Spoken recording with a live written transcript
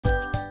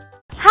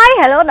Hi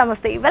hello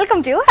నమస్తే welcome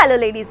to hello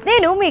ladies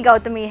నేను మీ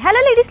Gautami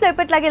hello ladies లో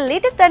ఇప్పటిలాగే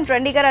లేటెస్ట్ అండ్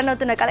ట్రెండీగా రన్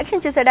అవుతున్న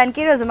కలెక్షన్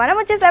చూసేయడానికి ఈ రోజు మనం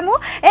వచ్చేసాము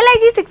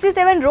LIG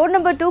 67 road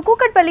number 2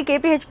 Kukatpally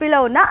KPHP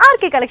లో ఉన్న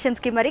RK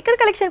కలెక్షన్స్ కి. మరి ఇక్కడ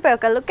కలెక్షన్ పై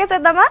ఒక లుక్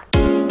వేసేద్దామా?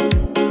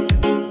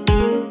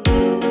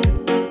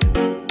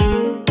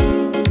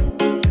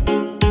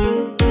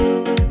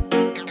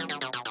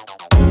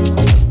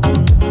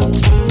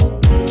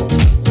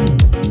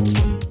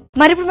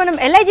 మరి ఇప్పుడు మనం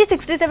LIG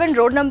 67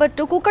 road number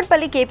 2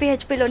 Kukatpally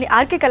KPHP లోని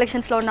RK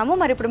కలెక్షన్స్ లో ఉన్నాము.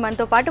 మరి ఇప్పుడు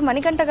మనతో పాటు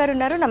మణికంఠ గారు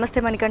ఉన్నారు. నమస్తే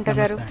మణికంఠ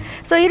గారు.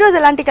 సో ఈ రోజు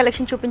ఎలాంటి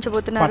కలెక్షన్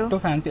చూపించబోతున్నారు? పట్టు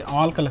ఫ్యాన్సీ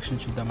ఆల్ కలెక్షన్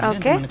చూద్దాం.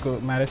 మనకు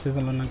మ్యారేజ్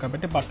సీజన్ లో ఉన్నాం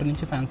కాబట్టి పట్టు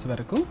నుంచి ఫ్యాన్సీ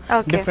వరకు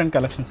డిఫరెంట్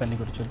కలెక్షన్స్ అన్ని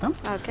కూడా చూద్దాం.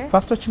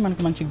 ఫస్ట్ వచ్చి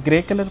మనకి మంచి గ్రే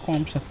కలర్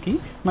కాంబినేషన్స్ కి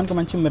మనకి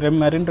మంచి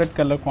మెరిన్ రెడ్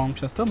కలర్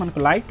కాంబినేషన్స్ తో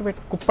మనకు లైట్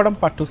వెయిట్ కుప్పడం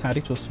పట్టు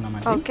సారీ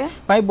చూస్తున్నామండి.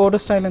 పై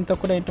బోర్డర్ స్టైల్ అంతా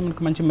కూడా ఏంటి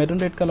మనకి మంచి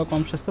మెరిన్ రెడ్ కలర్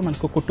కాంబినేషన్స్ తో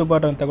మనకు కుట్టు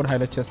బోర్డర్ అంతా కూడా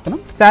హైలైట్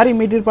చేసుకున్నాం. సారీ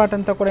మిడిల్ పార్ట్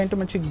అంతా కూడా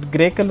ఏంటి మంచి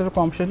గ్రే కలర్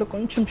కాంబినేషన్ లో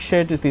కొంచెం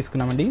షేడ్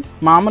తీసుకున్నామండి.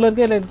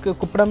 మామూలుగా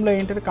కుప్పడంలో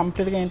ఏంటంటే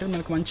కంప్లీట్ గా ఏంటంటే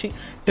మనకి మంచి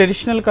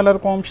ట్రెడిషనల్ కలర్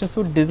కాంబినేషన్స్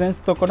డిజైన్స్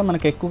తో కూడా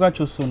మనకి ఎక్కువగా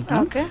చూస్తూ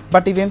ఉంటాం.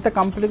 బట్ ఇదంతా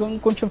కంప్లీట్ గా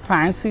కొంచెం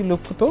ఫ్యాన్సీ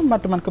లుక్ తో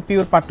బట్ మనకు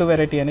ప్యూర్ పట్టు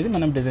వెరైటీ అనేది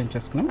మనం డిజైన్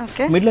చేసుకున్నాం.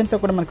 మిడిల్ అంతా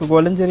కూడా మనకు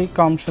గోల్డెన్ జరీ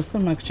కాంబినేషన్స్ తో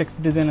మనకి చెక్స్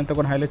డిజైన్ అంతా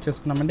కూడా హైలైట్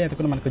చేసుకున్నామండి. అది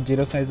కూడా మనకు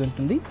 0 సైజ్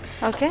ఉంటుంది.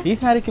 ఈ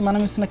సారీకి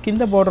మనం ఇస్తున్న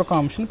కింద బోర్డర్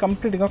కాంబినేషన్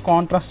కంప్లీట్ గా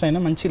కాంట్రాస్ట్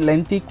అయిన మంచి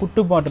లెంతీ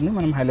కుట్టు బోర్డర్ ని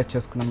మనం హైలైట్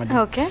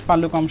చేసుకున్నామండి.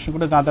 పళ్ళు కాంబినేషన్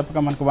కూడా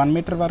దాదాపుగా మనకు 1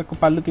 మీటర్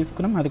వరకు పళ్ళు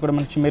తీసుకున్నాం. అది కూడా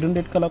మనకి maroon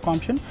red colour combination.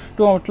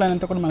 2 outline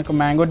అంతా కూడా మనకు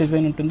మ్యాంగో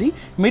డిజైన్ ఉంటుంది.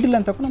 మిడిల్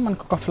అంతా కూడా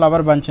మనకు ఒక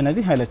ఫ్లవర్ బంచ్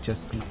అనేది హైలైట్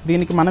చేసుకున్నాం.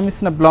 దీనికి మనం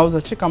ఇస్తున్న బ్లౌజ్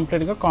వచ్చి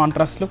కంప్లీట్ గా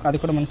కాంట్రాస్ట్ లుక్. అది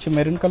కూడా మంచి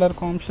మెరూన్ కలర్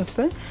కాంబినేషన్స్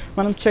తో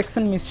మనం చెక్స్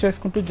ని మిస్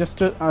చేసుకుంటూ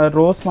జస్ట్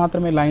రోస్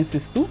మాత్రమే లైన్స్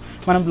ఇస్తూ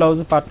మనం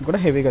బ్లౌజ్ పార్ట్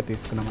కూడా హెవీగా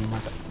తీసుకున్నాం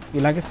అనమాట.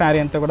 ఇలాగే శారీ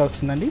అంతా కూడా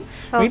వస్తుందండి.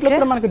 వీటిలో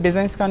కూడా మనకు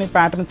డిజైన్స్ కానీ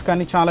ప్యాటర్న్స్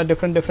కానీ చాలా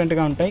డిఫరెంట్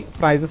గా ఉంటాయి.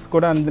 ప్రైజెస్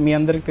కూడా మీ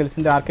అందరికీ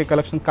తెలిసింది RK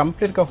కలెక్షన్స్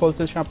కంప్లీట్ గా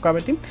హోల్సేల్ షాప్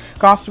కాబట్టి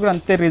కాస్ట్ కూడా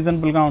అంతే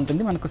రీజనబుల్ గా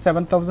ఉంటుంది. మనకు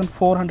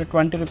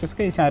 7420 రూపీస్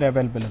కి ఈ శారీ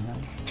అవైలబుల్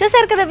ఉందండి.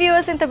 చూసారు కదా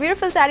వ్యూవర్స్, ఇంత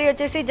బ్యూటిఫుల్ శారీ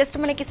వచ్చేసి జస్ట్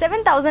మనకి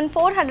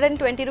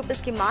 7420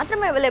 రూపీస్ కి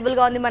మాత్రమే అవైలబుల్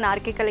గా ఉంది మన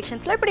RK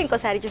కలెక్షన్స్ లో. ఇప్పుడు ఇంకో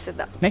శారీ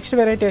చూసేద్దాం. నెక్స్ట్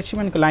వెరైటీ వచ్చి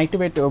మనకి లైట్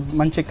వెయిట్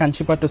మంచి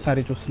కంచి పట్టు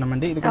శారీ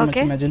చూస్తున్నామండి. ఇది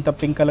మంచి మెజంతా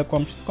పింక్ కలర్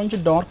కాంబినేషన్స్ కొంచెం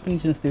డార్క్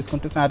ఫినిషింగ్స్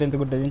తీసుకుంటూ శారీ అంతా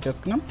కూడా డిజైన్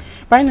చేసుకున్నాం.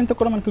 పైన అంతా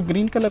కూడా మనకు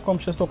గ్రీన్ కలర్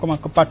కాంబినేషన్స్ ఒక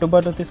మనకు పట్టు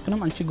బోర్డర్ తీసుకున్నాం.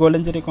 మంచి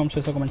గోల్డెన్ జరీ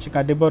కాంబినేషన్స్ ఒక మంచి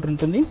కడ్డీ బోర్డర్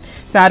ఉంటుంది.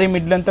 శారీ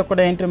మిడిల్ అంతా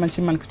కూడా ఏంటి మంచి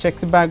మనకు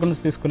చెక్స్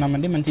బ్యాక్గ్రౌండ్స్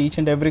తీసుకున్నామండి. మంచి ఈచ్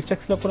అండ్ ఎవ్రీ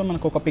చెక్స్ లో కూడా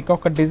మనకు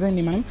ఒక డిజైన్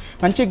ని మనం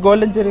మంచి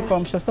గోల్డెన్ జరీ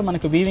కాంబినేషన్స్ తో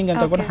మనకు వీవింగ్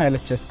అంతా కూడా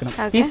హైలైట్ చేసుకున్నాం.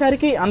 ఈ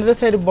సారీకి అనదర్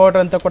సైడ్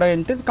బోర్డర్ అంతా కూడా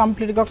ఏంటి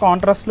కంప్లీట్ గా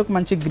కాంట్రాస్ట్ లుక్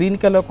మంచి గ్రీన్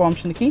కలర్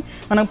కాంబినేషన్ కి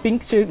మనం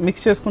పింక్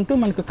మిక్స్ చేసుకుంటూ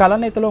మనకు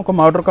కలర్ నేతలో ఒక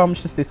మోడర్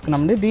కాంబినేషన్స్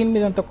తీసుకున్నామండి. దీని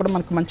మీద అంతా కూడా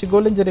మనకు మంచి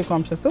గోల్డెన్ జరీ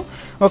కాంబినేషన్స్ తో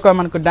ఒక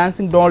మనకు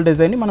డాన్సింగ్ డాల్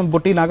డిజైన్ ని మనం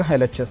బుటీ లాగా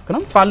హైలైట్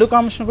చేసుకున్నాం. పళ్ళు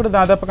కాంబినేషన్ కూడా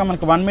దాదాపుగా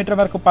మనకు 1 మీటర్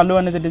వరకు పళ్ళు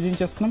అనేది డిజైన్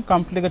చేసుకున్నాం.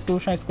 కంప్లీట్ గా 2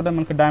 సైడ్స్ కూడా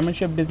మనకు డైమండ్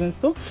షేప్ డిజైన్స్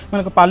తో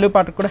మనకు పళ్ళు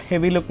పాటు కూడా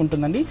హెవీ లుక్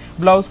ఉంటుందండి.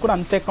 బ్లౌజ్ కూడా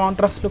అంతే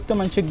కాంట్రాస్ట్ లుక్ తో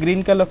మంచి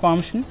గ్రీన్ కలర్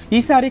కాంబినేషన్.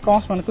 ఈ సారీ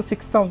కాస్ట్ మనకు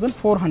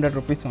 6400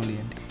 రూపీస్ ఓన్లీ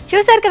అండి.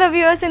 చూసారు కదా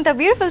వ్యూవర్స్, ఇంత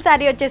బ్యూటిఫుల్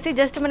సారీ వచ్చేసి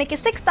జస్ట్ మనకి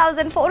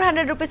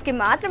 6400 రూపీస్ కి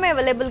మాత్రమే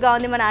అవైలబుల్ గా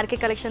ఉంది మన RK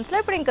కలెక్షన్స్ లో.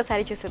 ఇప్పుడు ఇంకో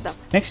సారీ చూసేద్దాం.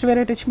 నెక్స్ట్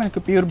వెరైటీ వచ్చి మనకు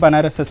ప్యూర్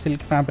బనారస్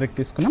సిల్క్ ఫ్యాబ్రిక్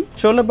తీసుకున్నాం.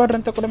 షోల్డర్ బార్డర్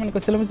అంతా కూడా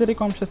మనకు సిల్వర్ జరీ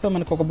కాంబినేషన్స్ తో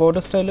మనకు ఒక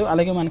బోర్డర్ స్టైల్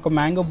అలాగే మనకు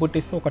మ్యాంగో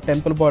బుట్టీస్ ఒక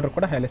టెంపుల్ బార్డర్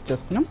కూడా హైలైట్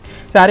చేసుకున్నాం.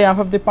 Sorry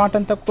half of the part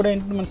అంతా కూడా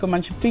ఏంటంటే మనకు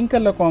మంచి పింక్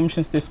కలర్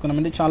కాంబినేషన్స్ తీసుకున్నాం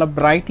అండి. చాలా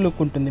బ్రైట్ లుక్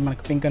ఉంటుంది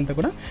మనకు పింక్ అంతా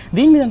కూడా.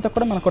 దీని మీద అంతా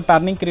కూడా మనకు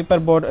టర్నింగ్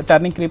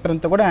క్రీపర్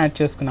అంతా కూడా యాడ్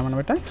చేసుకున్నాం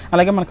అనమాట.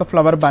 అలాగే మనకు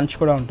ఫ్లవర్ బంచ్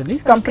కూడా ఉంటుంది.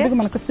 కంప్లీట్ గా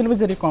మనకు సిల్వర్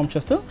జరీ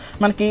కాంబినేషన్స్ తో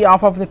మనకి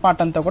హాఫ్ ఆఫ్ ది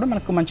పార్ట్ అంతా కూడా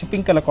మనకు మంచి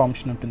పింక్ కలర్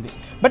కాంబినేషన్ ఉంటుంది.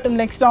 But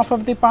next half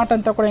of the part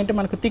అంతా కూడా ఏంటి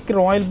మనకు thick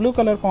royal blue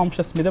colour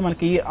combinations మీద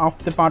మనకి హాఫ్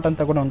ది పార్ట్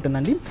అంతా కూడా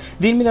ఉంటుందండి.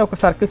 దీని మీద ఒక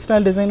సర్కిల్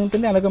స్టైల్ డిజైన్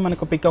ఉంటుంది. అలాగే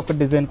మనకు పిక్ ఒక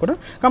డిజైన్ కూడా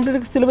కంప్లీట్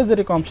గా సిల్వర్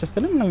జరీ కాంబినేషన్స్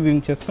తో మనం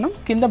వింగ్ చేసుకున్నాం.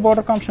 కింద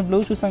బోర్డర్ కాంబినేషన్ బ్లూ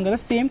చూసాం కదా,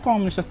 సేమ్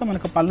కాంబినేషన్స్ తో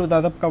మనకు పళ్ళు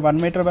దాదాపుగా 1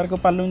 మీటర్ వరకు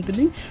పళ్ళు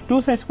ఉంటుంది.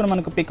 2 సైడ్స్ కూడా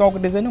మనకు పిక్ ఒక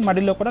డిజైన్,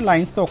 మడిలో కూడా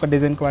లైన్స్ తో ఒక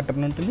డిజైన్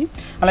ప్యాటర్న్ ఉంటుంది.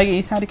 అలాగే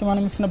ఈ సారీకి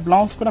మనం ఇస్తున్న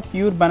బ్లౌజ్ కూడా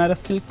ప్యూర్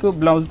బనారస్ సిల్క్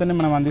బ్లౌజ్ తో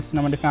మనం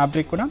అందిస్తున్నామండి.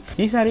 ఫ్యాబ్రిక్ కూడా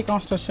ఈ సారీ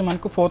కాస్ట్ వచ్చి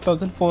మనకు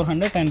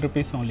 4410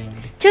 రూపీస్ ఓన్లీ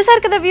అండి.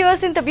 చూసారు కదా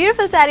వ్యూవర్స్, ఇంత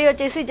బ్యూటిఫుల్ సారీ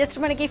వచ్చేసి జస్ట్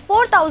మనకి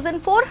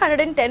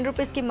 4410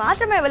 రూపీస్ కి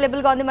మాత్రమే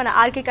అవైలబుల్ గా ఉంది మన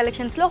RK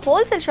కలెక్షన్స్ లో.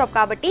 హోల్సేల్ షాప్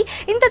కాబట్టి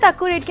ఇంత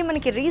తక్కువ రేట్ కి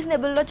మనకి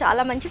రీజనబుల్ లో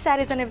చాలా మంచి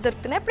సారీస్ అనేవి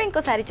దొరుకుతున్నాయి. ఇప్పుడు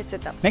ఇంకో సారీ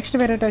చూసేద్దాం. నెక్స్ట్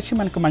వెరైటీ వచ్చి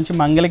మనకు మంచి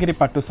మంగళగిరి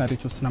పట్టు సారీ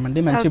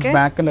చూస్తున్నామండి. మంచి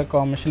black colour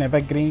combination,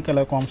 ever green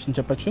colour combination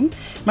చెప్పొచ్చు.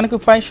 మనకు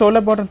పై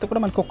షోల్డర్ బోర్డర్ అంతా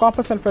కూడా మనకు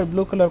copper sulphide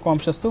blue colour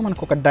combinations తో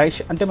మనకు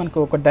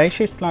ఒక డై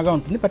షేడ్స్ లాగా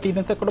ఉంటుంది. బట్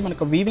ఇదంతా కూడా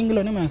మనకు వీవింగ్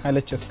లోనే మనం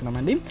హైలైట్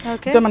చేసుకున్నామండి.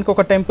 సో మనకు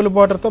ఒక టెంపుల్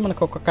బోర్డర్ తో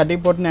మనకు ఒక కడ్డీ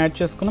బోర్డర్ ని యాడ్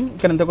చేసుకున్నాం.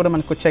 ఇక్కడంతా కూడా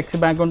మనకు చెక్స్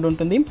బ్యాక్గ్రౌండ్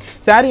ఉంటుంది.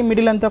 శారీ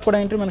మిడిల్ అంతా కూడా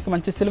ఏంటి మనకు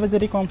మంచి సిల్వర్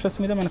జరీ కాంబినేషన్స్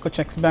మీద మనకు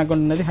చెక్స్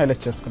బ్యాక్గ్రౌండ్ అనేది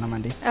హైలైట్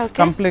చేసుకున్నామండి.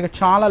 కంప్లీట్ గా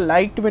చాలా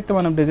లైట్ వెయిట్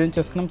మనం డిజైన్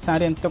చేసుకున్నాం.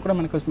 శారీ అంతా కూడా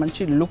మనకు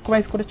మంచి లుక్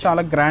వైజ్ కూడా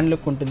చాలా గ్రాండ్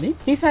లుక్ ఉంటుంది.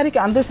 ఈ శారీకి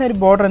అందరి శారీ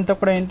బోర్డర్ అంతా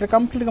కూడా ఏంటి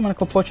కంప్లీట్ గా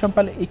మనకు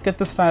పోచంపల్లి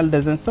ఇక్కత్ స్టైల్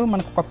డిజైన్స్ తో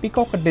మనకు ఒక పిక్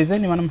ఒక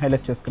డిజైన్ ని మనం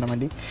హైలైట్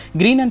చేసుకున్నామండి.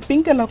 Green and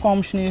pink colour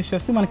combination use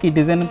చేసి మనకి ఈ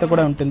డిజైన్ అంతా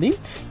కూడా ఉంటుంది.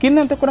 కింద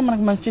అంతా కూడా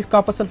మనకు మంచి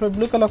copper sulphide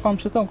blue colour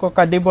combination తో ఒక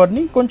కడ్డీ బోర్డర్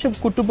ని కొంచెం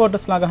కుట్టు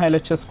బోర్డర్స్ లాగా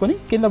హైలైట్ చేసుకుని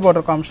కింద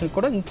బోర్డర్ కాంబినేషన్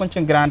కూడా ఇంకొంచెం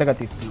కొంచెం గ్రాండ్గా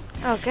తీసుకున్నాం.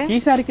 ఈ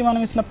సారీకి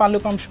మనం ఇచ్చిన పళ్ళు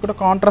కాంప్స్ కూడా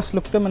కాంట్రాస్ట్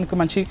లుక్తో మనకు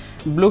మంచి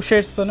బ్లూ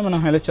షేడ్స్తోనే మనం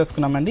హైలైట్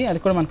చేసుకున్నామండి. అది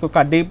కూడా మనకు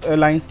కడ్డీ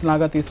లైన్స్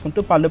లాగా తీసుకుంటూ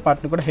పళ్ళు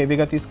పార్ట్ని కూడా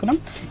హెవీగా తీసుకున్నాం.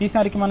 ఈ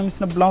సారీకి మనం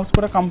ఇచ్చిన బ్లౌజ్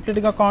కూడా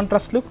కంప్లీట్గా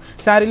కాంట్రాస్ట్ లుక్,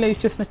 శారీలో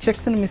యూజ్ చేసిన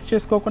చెక్స్ని మిస్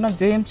చేసుకోకుండా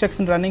జేఎం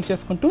చెక్స్ని రన్నింగ్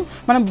చేసుకుంటూ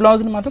మనం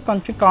బ్లౌజ్ని మాత్రం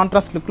కొంచెం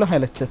కాంట్రాస్ట్ లుక్లో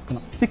హైలైట్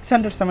చేసుకున్నాం.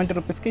 670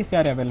 రూపీస్కి ఈ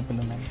సారీ అవైలబుల్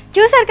ఉందండి.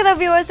 చూసారు కదా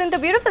వ్యూవర్స్, ఇంత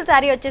బ్యూటిఫుల్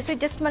సారీ వచ్చేసి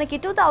జస్ట్ మనకి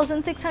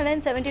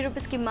 2670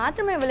 రూపీస్కి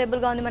మాత్రమే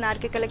అవైలబుల్గా ఉంది మన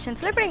ఆర్కే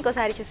కలెక్షన్స్లో. ఇప్పుడు ఇంకో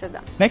సారీ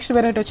చూసేద్దాం. నెక్స్ట్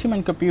వెరైటీ వచ్చి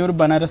మనకి ప్యూర్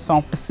బనారస్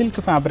సాఫ్ట్ సిల్క్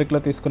ఫ్యాబ్రిక్లో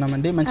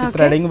తీసుకున్నామండి. మంచి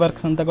థ్రెడింగ్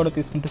వర్క్స్ అంతా కూడా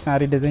తీసుకుంటూ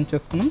శారీ డిజైన్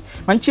చేసుకున్నాం.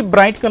 మంచి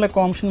బ్రైట్ కలర్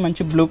కాంబినేషన్,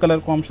 మంచి బ్లూ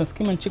కలర్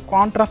కాంబినేషన్స్కి మంచి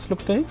కాంట్రాస్ట్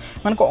లుక్తో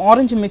మనకు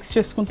ఆరెంజ్ మిక్స్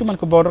చేసుకుంటూ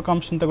మనకు బోర్డర్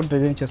కాంబినేషన్ అంతా కూడా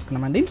డిజైన్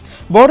చేసుకున్నామండి.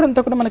 బోర్డర్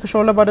అంతా కూడా మనకు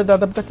షోల్డర్ బార్డర్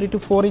దాదాపుగా 3 to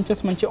 4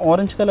 ఇంచెస్ మంచి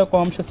ఆరెంజ్ కలర్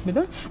కాంబినేషన్స్ మీద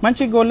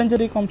మంచి గోల్డెన్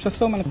జరీ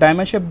కాంబినేషన్స్తో మనకు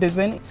diamond shape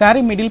design.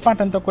 Sari middle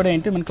part అంతా కూడా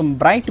ఏంటి మనకు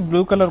బ్రైట్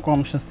బ్లూ కలర్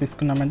కాంబినేషన్స్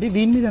తీసుకున్నామండి.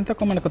 దీని మీద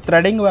అంతా మనకు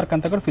థ్రెడింగ్ వర్క్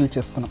అంతా కూడా ఫిల్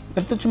చేసుకున్నాం.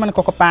 వచ్చి మనకు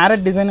ఒక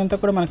ప్యారెట్ డిజైన్ అంతా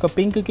కూడా మనకు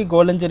పింక్కి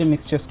గోల్డెన్ జరీ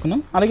మిక్స్ చేసుకున్నాం.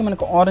 అలాగే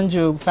మనకు ఆరెంజ్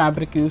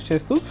ఫ్యాబ్రిక్ యూజ్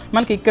చేస్తూ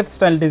మనకి ఇక్కత్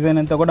స్టైల్ డిజైన్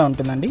అంతా కూడా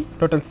ఉంటుందండి.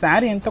 టోటల్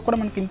శారీ అంతా కూడా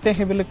మనకి ఇంతే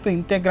హెవీ లుక్తో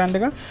ఇంతే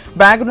గ్రాండ్గా,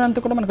 బ్యాక్గ్రౌండ్ అంతా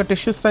కూడా మనకు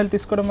టిష్యూ స్టైల్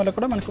తీసుకోవడం వల్ల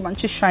కూడా మనకు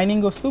మంచి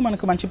షైనింగ్ వస్తూ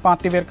మనకు మంచి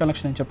పార్టీ వేర్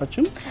కలెక్షన్ అని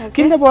చెప్పొచ్చు.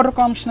 కింద బార్డర్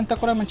కాంబినేషన్ అంతా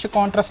కూడా మంచి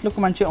కాంట్రాస్ట్ లుక్,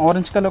 మంచి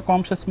ఆరెంజ్ కలర్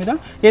కాంబినేషన్స్ మీద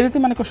ఏదైతే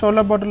మనకు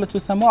షోల్డర్ బార్డర్లో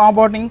చూసామో ఆ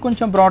బార్డర్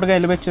ఇంకొంచెం బ్రాడ్గా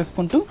ఎలివేట్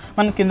చేసుకుంటూ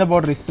మనం కింద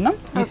బార్డర్ ఇస్తున్నాం.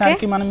 ఈ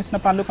సారీకి మనం ఇచ్చిన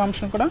పళ్ళు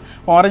కాంబినేషన్ కూడా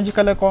ఆరెంజ్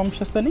కలర్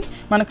కాంబినేషన్స్తో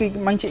మనకి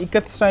మంచి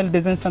ఇక్కత్ స్టైల్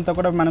డిజైన్స్ అంతా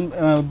కూడా మనం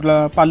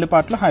పళ్ళు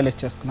పార్ట్లో హైలైట్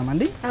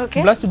చేసుకున్నామండి.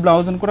 ప్లస్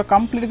బ్లౌజ్ కూడా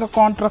కంప్లీట్గా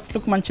కాంట్రాస్ట్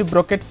లుక్, మంచి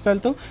బ్రోకెట్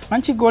స్టైల్తో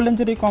మంచి గోల్డెన్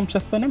జరీ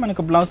కాంబినేషన్స్తోనే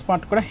మనకు బ్లౌజ్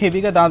పార్ట్ కూడా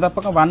హెవీగా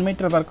దాదాపుగా 1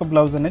 మీటర్ వరకు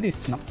బ్లౌజ్ అనేది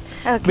ఇస్తున్నాం.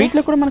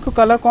 వీటిలో కూడా మనకు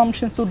కలర్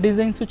కాంబినేషన్స్,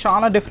 డిజైన్స్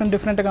చాలా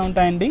డిఫరెంట్గా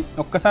ఉంటాయండి.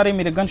 ఒక్కసారి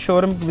మీరు కానీ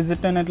షోరూమ్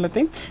విజిట్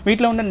అయినట్లయితే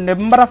వీటిలో ఉన్న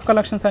నెంబర్ ఆఫ్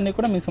కలెక్షన్స్ అన్ని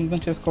కూడా మీ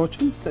సొంతం చేసుకోవచ్చు.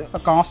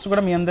 కాస్ట్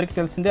కూడా మీ అందరికీ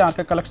తెలిసిందే,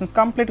 RK collections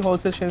complete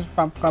wholesale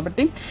shop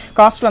కాబట్టి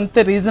కాస్ట్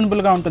అంతే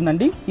రీజనబుల్గా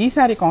ఉంటుందండి. ఈ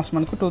సారీ కాస్ట్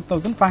మనకు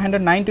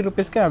 2590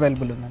 రూపీస్కి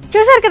అవైలబుల్ ఉందండి.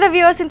 చూసారు కదా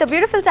వ్యూవర్స్, ఇంత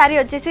బ్యూటిఫుల్ సారీ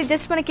వచ్చేసి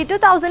జస్ట్ మనకి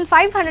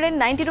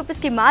 2590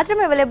 రూపీస్కి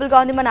మాత్రమే అవైలబుల్గా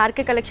ఉంది మన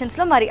ఆర్కే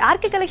కలెక్షన్స్లో. మరి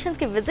ఆర్కే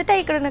కలెక్షన్స్కి విజిట్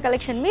అయ్యి ఇక్కడ ఉన్న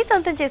కలెక్షన్ మీ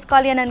సొంతం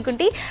చేసుకోవాలి అని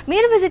అనుకుంటే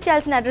మీరు విజిట్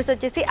చేయాల్సిన అడ్రస్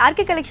వచ్చేసి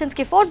ఆర్కే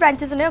కలెక్షన్స్కి 4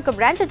 బ్రాంచెస్ ఉన్నాయి. ఒక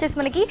బ్రాంచ్ వచ్చేసి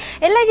మనకి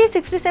LIG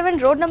 67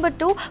 రోడ్ నెంబర్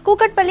 2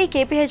 కూకట్పల్లి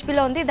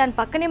KPHPలో ఉంది. దాని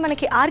పక్కనే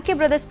మనకి ఆర్కే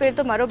బ్రదర్స్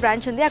పేరుతో మరో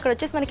బ్రాంచ్ ఉంది. అక్కడ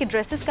వచ్చేసి మనకి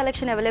డ్రెస్సెస్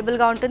కలెక్షన్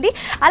అవైలబుల్గా ఉంటుంది.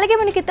 అలాగే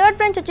మనకి థర్డ్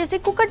బ్రాంచ్ వచ్చేసి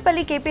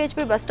Kukatpally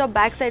KPHP bus stop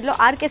back సైడ్లో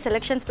ఆర్కే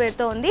సెలెక్షన్స్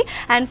పేరుతో ఉంది.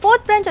 అండ్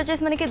ఫోర్త్ బ్రాంచ్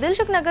వచ్చేసి మనకి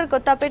Dilsukh Nagar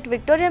Kothapet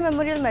Victoria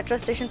memorial metro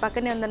station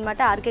పక్కనే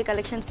ఉందన్నమాట ఆర్కే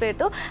కలెక్షన్స్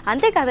పేరుతో.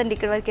 అంతేకాదండి,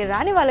 ఇక్కడ వరకు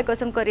రాని వాళ్ళ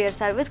కోసం కొరియర్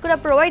సర్వీస్ కూడా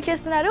ప్రొవైడ్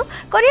చేస్తున్నారు.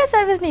 కొరియర్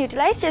సర్వీస్ని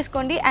యూటిలైజ్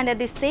చేసుకోండి. And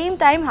at the same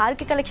time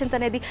RK collections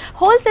అనేది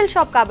హోల్సేల్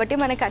షాప్ కాబట్టి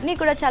మనకి అన్నీ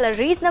కూడా చాలా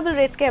రీజనబుల్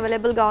రేట్స్కి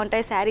అవైలబుల్గా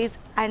ఉంటాయి. శారీస్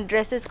అండ్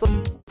డ్రెస్సెస్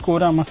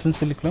కోరా మసన్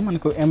సిల్క్లో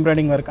మనకు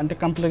ఎంబ్రాయిడింగ్ వర్క్ అంటే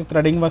కంప్లీట్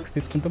థ్రెడింగ్ వర్క్స్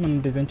తీసుకుంటూ మనం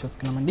డిజైన్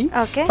చేసుకున్నామండి.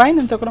 పైన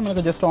అంతా కూడా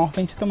మనకు జస్ట్ హాఫ్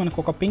ఇంచ్తో మనకు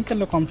ఒక పింక్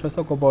కలర్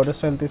కాంబినేషన్తో ఒక బార్డర్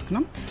స్టైల్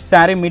తీసుకున్నాం.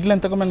 శారీ మిడిల్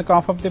అంతా కూడా మనకు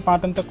హాఫ్ ఆఫ్ ది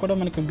పార్ట్ అంతా కూడా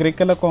మనకు గ్రే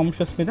కలర్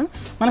కాంబినేషన్స్ మీద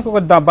మనకు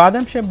ఒక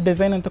బాదం షేప్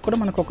డిజైన్ అంతా కూడా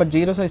మనకు ఒక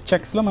 0 సైజ్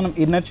చెక్స్లో మనం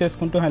ఇన్నర్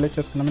చేసుకుంటూ హైలైట్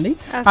చేసుకున్నామండి.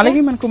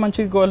 అలాగే మనకు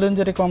మంచి గోల్డెన్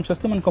జరీ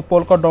కాంబినేషన్స్తో మనకు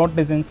పోల్కా డాట్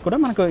డిజైన్స్ కూడా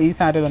మనకు ఈ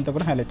శారీ అంతా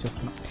కూడా హైలైట్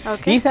చేసుకున్నాం.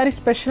 ఈ శారీ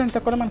స్పెషల్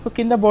అంతా కూడా మనకు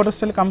కింద బార్డర్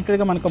స్టైల్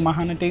కంప్లీట్గా మనకు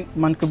మహానటి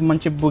మనకు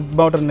మంచి బిగ్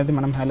బార్డర్ అనేది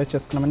మనం హైలైట్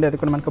చేసుకున్నామండి. అది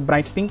కూడా మనకు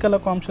బ్రైట్ పింక్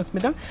కలర్ కాంబినేషన్స్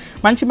మీద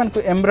మంచి మనకు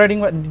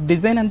ఎంబ్రాయిడింగ్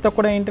డిజైన్ అంతా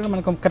కూడా ఏంటంటే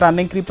మనకు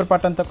రన్నింగ్ క్రీపర్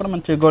పార్ట్ అంతా కూడా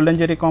మంచి గోల్డెన్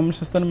జరీ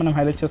కాంబినేషన్స్తో మనం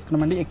హైలైట్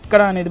చేసుకున్నామండి.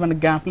 ఎక్కడ అనేది మనకు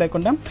గ్యాప్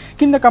లేకుండా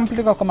కింద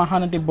కంప్లీట్గా ఒక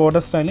మహానటి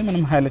బోర్డర్ స్టైల్ని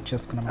మనం హైలైట్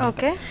చేసుకున్నాం.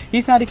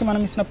 ఈ సారీకి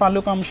మనం ఇచ్చిన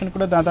పళ్ళు కాంబినేషన్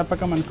కూడా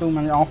దాదాపుగా మనకు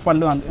ఆఫ్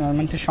పళ్ళు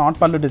మంచి షార్ట్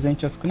పళ్ళు డిజైన్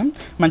చేసుకున్నాం.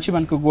 మంచి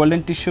మనకు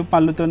గోల్డెన్ టిష్యూ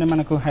పళ్ళుతోనే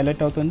మనకు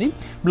హైలైట్ అవుతుంది.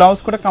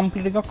 బ్లౌజ్ కూడా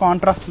కంప్లీట్గా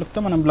కాంట్రాస్ట్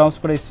లుక్తో మనం బ్లౌజ్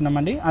కూడా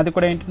ఇస్తున్నామండి. అది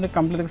కూడా ఏంటంటే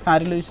కంప్లీట్గా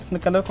శారీలో యూజ్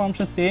చేసిన కలర్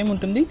కాంబినేషన్ సేమ్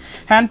ఉంటుంది.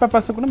 హ్యాండ్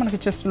పర్పస్ కూడా మనకి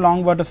జస్ట్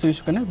లాంగ్ బార్డర్స్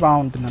యూజ్కొని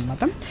బాగుంటుంది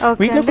అనమాట.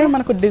 వీటిలో కూడా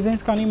మనకు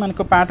డిజైన్స్ కానీ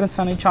మనకు ప్యాటర్న్స్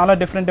కానీ చాలా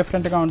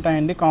డిఫరెంట్గా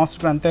ఉంటాయండి. కాస్ట్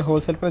కూడా అంతే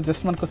హోల్సేల్ కూడా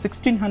జస్ట్ మనకు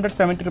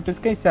 1670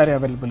 రూపీస్కి ఈ శారీ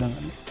అవైలబుల్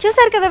ఉంది.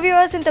 చూసారు కదా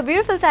వ్యూవర్స్, ఇంత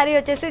బ్యూటిఫుల్ శారీ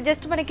వచ్చేసి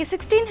జస్ట్ మనకి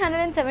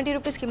 1670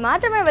 రూపీస్కి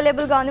మాత్రమే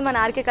అవైలబుల్గా ఉంది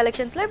మన ఆర్కే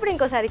కలెక్షన్స్లో. ఇప్పుడు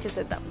ఇంకో శారీ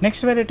చూసేద్దాం.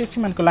 నెక్స్ట్ వెరైటీ వచ్చి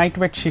మనకు లైట్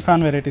వెయిట్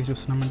షిఫాన్ వెరైటీ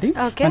చూస్తున్నామండి.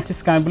 మంచి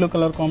స్కై బ్లూ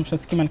కలర్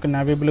కాంబినేషన్స్కి మనకు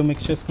నావీ బ్లూ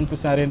మిక్స్ చేసుకుంటూ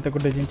శారీ అంతా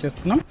కూడా డిజైన్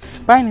చేసుకున్నాం.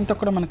 పైన ఇంత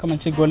కూడా మనకు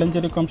మంచి గోల్డెన్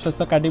జరీ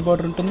కాంబినేషన్స్తో కడ్డీ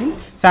బార్డర్ ఉంటుంది.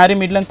 శారీ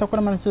మిడిల్ అంతా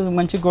కూడా మనకు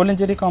మంచి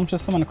గోల్డెన్ జరీ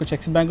కాంబినేషన్స్తో మనకు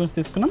చెక్స్ బ్యాగ్స్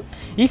తీసుకున్నాం.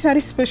 ఈ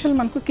శారీ స్పెషల్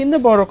మనకు కింద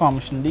బోర్డర్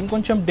కాంబినేషన్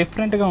ఇంకొంచెం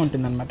డిఫరెంట్గా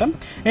ఉంటుంది అనమాట.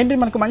 ఏంటి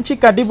మనకు మంచి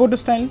కడ్డీ బోర్డర్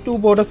స్టైల్ 2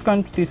 బోర్డర్స్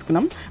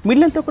తీసుకున్నాం.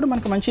 మిడిల్ అంతా కూడా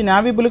మనకు మంచి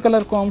నావీ బ్లూ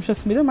కలర్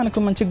కాంబినేషన్స్ మీద మనకు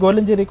మంచి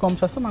గోల్డెన్ జరీ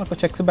కాంబినేషన్స్ మనకు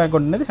చెక్స్ బ్యాగ్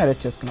అనేది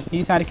హైలైట్ చేసుకున్నాం. ఈ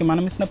సారికి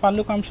మనం ఇచ్చిన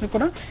పళ్ళు కాంబినేషన్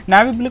కూడా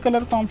నావీ బ్లూ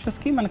కలర్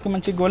కాంబినేషన్స్కి మనకు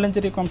మంచి గోల్డెన్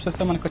జరీ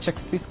కాంబినేషన్స్తో మనకు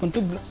చెక్స్ తీసుకుంటూ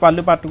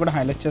పళ్ళు పార్ట్ కూడా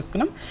హైలైట్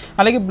చేసుకున్నాం.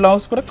 అలాగే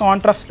బ్లౌజ్ కూడా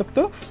కాంట్రాస్ట్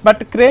లుక్తో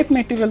బట్ క్రేప్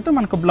మెటీరియల్తో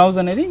మనకు బ్లౌజ్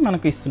అనేది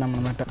మనకు ఇస్తున్నాం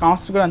అనమాట.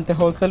 కాస్ట్ కూడా అంతే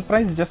హోల్సేల్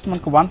ప్రైస్ జస్ట్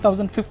మనకు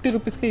 1050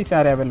 రూపీస్కి ఈ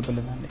సారీ అవైలబుల్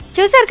ఉందండి.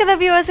 చూసారు కదా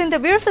వ్యూవర్స్, ఇంత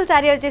బ్యూటిఫుల్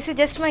సారీ వచ్చేసి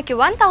జస్ట్ మనకి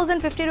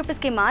 1050 రూపీస్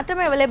కి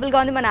మాత్రమే అవైలబుల్ గా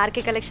ఉంది మన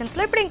ఆర్కే కలెక్షన్స్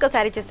లో. ఇప్పుడు ఇంకో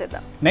సారీ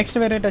చేసేద్దాం. నెక్స్ట్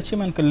వెరైటీ వచ్చి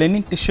మనకు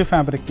లెనిన్ టిష్యూ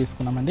ఫ్యాబ్రిక్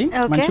తీసుకున్నామండి.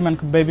 మంచి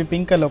మనకు బేబీ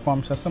పింక్ కలర్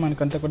కాంబినేషన్ తో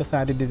మనకంతా కూడా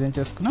సారీ డిజైన్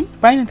చేసుకున్నాం.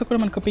 పైన అంతా కూడా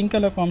మనకు పింక్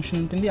కలర్ కాంబినేషన్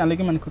ఉంటుంది.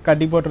 అలాగే మనకు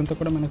కడ్డీ బోర్డర్ అంతా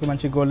కూడా మనకు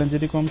మంచి గోల్డెన్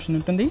జరీ కాంబినేషన్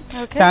ఉంటుంది.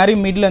 సారీ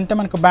మిడిల్ అంతా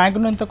మనకు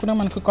బ్యాక్గ్రౌండ్ అంతా కూడా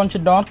మనకు కొంచెం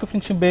dark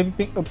finishing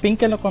baby pink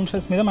colour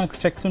combinations మీద మనకు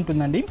చెక్స్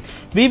ఉంటుందండి.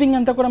 వీవింగ్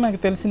అంతా కూడా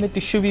మనకు తెలిసింది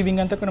టిష్యూ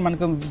వీవింగ్ అంతా కూడా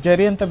మనకు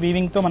జరీ అంతా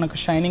వీవింగ్ తో మనకు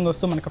షైనింగ్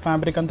వస్తూ మనకు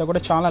ఫ్యాబ్రిక్ అంతా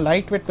కూడా చాలా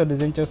లైట్ వెయిట్ తో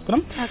డిజైన్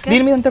చేసుకున్నాం.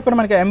 దీని మీద అంతా కూడా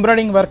మనకి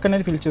ఎంబ్రాయిడింగ్ వర్క్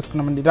అనేది ఫిల్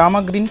చేసుకున్నామండి. రామా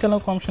గ్రీన్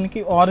కలర్ కాంబినేషన్ కి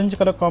ఆరెంజ్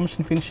కలర్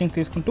కాంబినేషన్ ఫినిషింగ్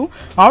తీసుకుంటూ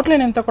అవుట్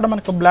లైన్ అంతా కూడా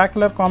మనకు బ్లాక్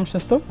కలర్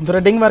కాంబినేషన్స్ తో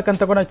థ్రెడ్డింగ్ వర్క్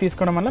అంతా కూడా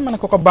తీసుకోవడం వల్ల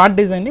మనకు ఒక బాట్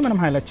డిజైన్ ని మనం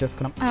హైలైట్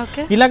చేసుకున్నాం.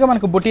 ఇలాగా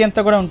మనకు బుటీ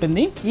అంతా కూడా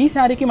ఉంటుంది. ఈ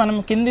సారీకి మనం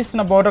కింద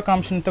ఇస్తున్న బోర్డర్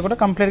కాంబినేషన్ అంతా కూడా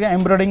కంప్లీట్ గా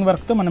ఎంబ్రాయిడింగ్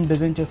వర్క్ తో మనం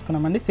డిజైన్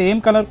చేసుకున్నామండి.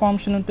 సేమ్ కలర్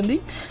కాంబినేషన్ ఉంటుంది.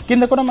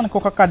 కింద కూడా మనకు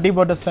ఒక కడ్డీ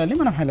బోర్డర్ స్టైల్ ని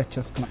మనం హైలైట్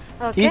చేసుకున్నాం.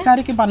 ఈ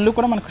సారీకి పళ్ళు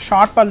కూడా మనకు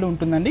షార్ట్ పళ్ళు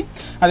ఉంటుందండి.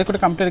 అది కూడా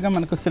కంప్లీట్ గా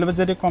మనకు సిల్వర్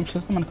జరీ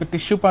కాంబినేషన్స్ తో మనకు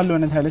టిష్యూ పళ్ళు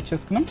అనేది హైలైట్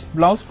చేసుకున్నాం.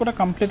 బ్లౌజ్ కూడా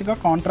కంప్లీట్ గా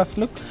కాంట్రాస్ట్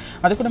లుక్,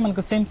 అది కూడా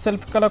మనకు సేమ్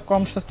సెల్ఫ్ కలర్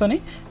కాంబినేషన్స్ తోని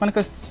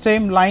మనకు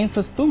సేమ్ లైన్స్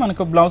వస్తూ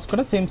మనకు బ్లౌజ్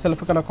కూడా సేమ్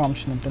సెల్ఫ్ కలర్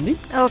కాంబినేషన్ ఉంటుంది.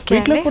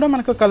 వీటిలో కూడా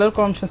మనకు కలర్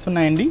కాంబినేషన్స్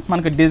ఉన్నాయండి.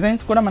 మనకు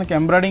డిజైన్స్ కూడా మనకి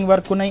ఎంబ్రాయిడింగ్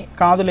వర్క్ ఉన్నాయి.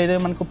 కాదు లేదా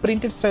మనకు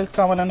ప్రింటెడ్ స్టైల్స్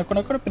కావాలన్నా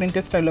కూడా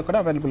ప్రింటెడ్ స్టైల్లో కూడా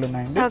అవైలబుల్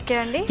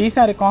ఉన్నాయండి. ఈ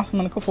సారీ కాస్ట్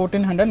మనకు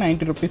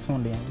 1490 రూపీస్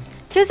ఓన్లీ అండి.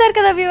 చూసారు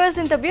కదా వ్యూవర్స్,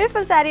 ఇంత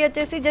బ్యూటిఫుల్ సారీ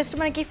వచ్చేసి జస్ట్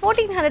మనకి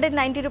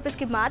 1490 రూపీస్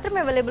కి మాత్రమే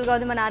అవైలబుల్ గా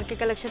ఉంది మన ఆర్కే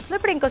కలెక్షన్స్ లో.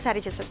 ఇప్పుడు ఇంకో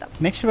సారీ చేసేద్దాం.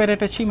 నెక్స్ట్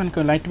వెరైటీ వచ్చి మనకు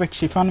లైట్ వెయిట్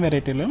షిఫాన్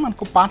వెరైటీలో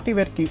మనకు పార్టీ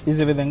వేర్ కి ఈ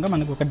విధంగా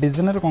మనకు ఒక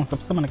డిజైనర్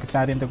కాన్సెప్ట్స్ తో మనకి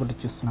సారీ అంతా కూడా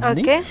చూస్తున్నాం.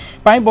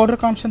 పై బోర్డర్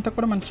కాంబినేషన్ అంతా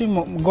కూడా మంచి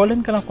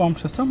గోల్డెన్ కలర్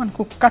కాంబినేషన్స్ తో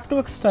మనకు కట్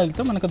వర్క్ స్టైల్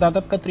తో మనకు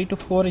దాదాపుగా 3 to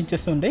 4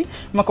 ఇంచెస్ ఉండే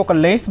మనకు ఒక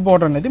లేస్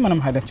బోర్డర్ అనేది మనం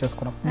హైలైట్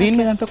చేసుకోవడం. దీని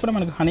మీద అంతా కూడా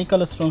మనకు హనీ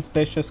కలర్ స్టోన్స్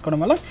ప్లేస్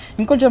చేసుకోవడం వల్ల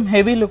ఇంకొంచెం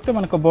హెవీ లుక్ తో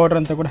మనకు బోర్డర్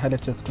అంతా కూడా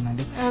హైలైట్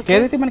చేసుకున్నాండి.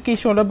 ఏదైతే మనకి ఈ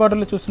షోల్డర్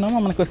బోర్డర్ లో చూస్తున్నామో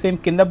మనకు సేమ్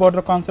కింద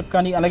బోర్డర్ కాన్సెప్ట్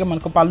కానీ అలాగే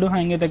మనకు పళ్ళు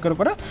హ్యాంగ్ దగ్గర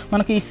కూడా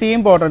మనకి ఈ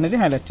సేమ్ బోర్డర్ అనేది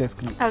హైలైట్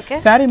చేసుకున్నాం.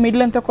 సారీ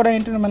మిడిల్ అంతా కూడా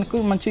ఏంటంటే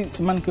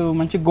మనకు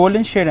మంచి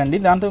గోల్డెన్ షేడ్ అండి.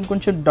 దాంతో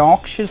కొంచెం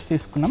డార్క్ షేడ్స్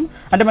తీసుకున్నాం.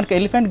 అంటే మనకి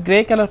ఎలిఫెంట్ గ్రే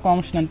కలర్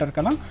కాంబినేషన్ అంటారు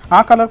కదా, ఆ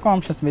కలర్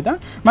కాంబినేషన్స్ మీద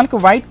మనకు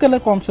వైట్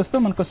కలర్ కాంబినేషన్స్ తో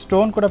మనకు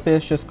స్టోన్ కూడా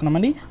పేస్ట్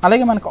చేసుకున్నామండి.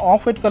 అలాగే మనకు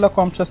ఆఫ్ వైట్ కలర్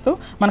కాంబినేషన్స్ తో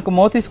మనకు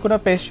మోతీస్ కూడా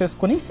పేస్ట్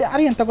చేసుకుని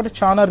సారీ అంతా కూడా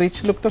చాలా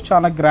రిచ్ లుక్ తో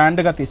చాలా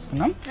గ్రాండ్ గా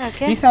తీసుకున్నాం.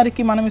 ఈ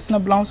సారీకి మనం ఇస్తున్న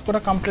బ్లౌజ్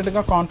కూడా కంప్లీట్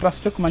గా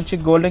కాంట్రాస్ట్ మంచి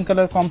గోల్డెన్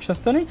కలర్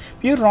కాంబినేషన్స్ తోని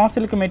pure raw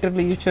silk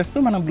material use చేస్తూ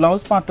మనం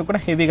బ్లౌజ్ పార్ట్ కూడా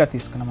హెవీగా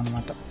తీసుకున్నాం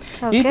అనమాట.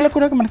 వీటిలో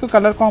కూడా మనకు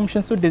కలర్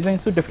కాంబినేషన్స్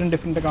డిజైన్స్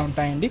డిఫరెంట్ గా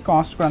ఉంటాయండి.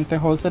 కాస్ట్ కూడా అంతే.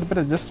 హోల్సేల్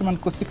ప్రైస్ జస్ట్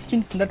మనకు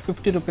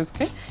 1650 రూపీస్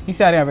కి ఈ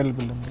సారీ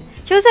అవైలబుల్ ఉంది.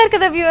 చూసారు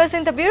కదా వ్యూవర్స్,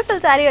 ఇంత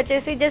బ్యూటిఫుల్ సారీ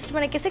వచ్చేసి జస్ట్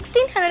మనకి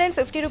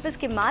 1650 రూపీస్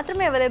కి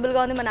మాత్రమే అవైలబుల్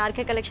గా ఉంది మన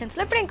ఆర్కే కలెక్షన్స్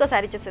లో. ఇప్పుడు ఇంకో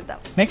సారీ చేసేద్దాం.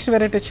 నెక్స్ట్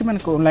వెరైటీ వచ్చి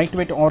మనకు లైట్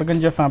వెయిట్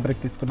ఆర్గంజా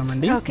ఫ్యాబ్రిక్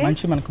తీసుకున్నామండి.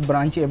 మంచి మనకు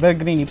బ్రాంచ్ ఎవర్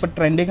గ్రీన్ ఇప్పుడు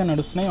ట్రెండీగా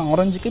నడుస్తున్నాయి.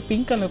 ఆరెంజ్ కి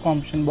పింక్ కలర్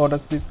కాంబినేషన్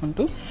బోర్డర్స్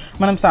తీసుకుంటూ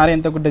మనం సారీ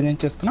అంతా కూడా డిజైన్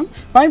చేసుకున్నాం.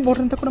 పై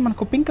బోర్డర్ అంతా కూడా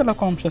మనకు పింక్ కలర్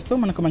కాంబినేషన్స్ తో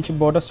మనకు మంచి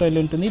బోర్డర్ స్టైల్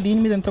ఉంటుంది. దీని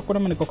మీద అంతా కూడా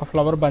మనకు ఒక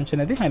ఫ్లవర్ బంచ్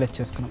అనేది హైలైట్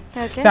చేసుకున్నాం.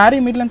 సారీ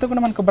మిడిల్ అంతా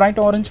కూడా మనకు బ్రైట్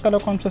ఆరెంజ్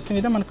కలర్ కాంబినేషన్స్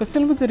మీద మనకు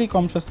సిల్వర్ జరీ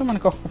కాంబినేషన్స్ తో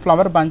మనకు ఒక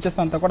ఫ్లవర్ బంచెస్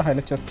అంతా కూడా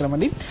హైలైట్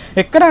చేసుకున్నామండి.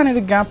 ఎక్కడ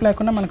అనేది గ్యాప్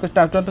లేకుండా మనకు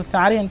టోటల్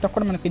సారీ అంతా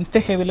కూడా మనకి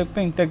ఇంత హెవీ లుక్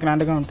తో ఇంత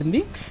గ్రాండ్ గా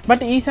ఉంటుంది.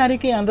 బట్ ఈ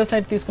సారీకి అందర్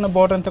సైడ్ తీసుకున్న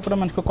బోర్డర్ అంతా కూడా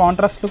మనకు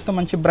కాంట్రాస్ట్ లుక్ తో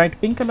మంచి బ్రైట్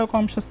పింక్ కలర్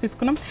కాంబినేషన్స్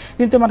తీసుకున్నాం.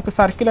 దీంతో మనకు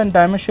circle and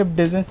diamond shape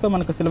designs తో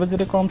మనకు సిల్వర్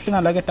జరీ కాంబినేషన్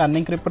అలాగే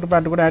టర్నింగ్ క్రిప్పర్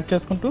ప్యాడ్ కూడా యాడ్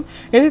చేసుకుంటూ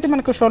ఏదైతే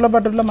మనకు షోల్డర్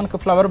బోర్డర్ లో మనకు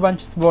flower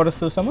bunches borders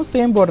చూసామో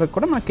same border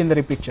కూడా మనకి కింద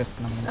రిపీట్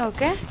చేసుకున్నాం.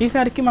 ఈ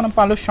సారీకి మనం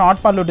పళ్ళు షార్ట్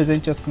పళ్ళు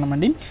డిజైన్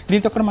చేసుకున్నామండి.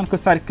 దీంతో కూడా మనకు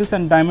circles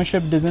and diamond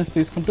shape designs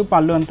తీసుకుంటూ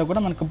పళ్ళు అంతా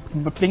కూడా మనకు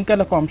పింక్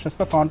కలర్ కాంబినేషన్స్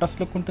తో కాంట్రాస్ట్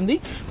లుక్ ఉంటుంది.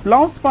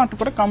 బ్లౌజ్ పార్ట్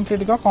కూడా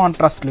కంప్లీట్ గా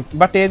కాంట్రాస్ట్ లుక్.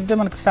 బట్ ఏదైతే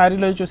మనకు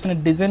సారీలో చూసిన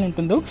డిజైన్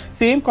ఉంటుందో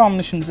సేమ్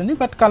కాంబినేషన్ ఉంటుంది.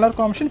 But colour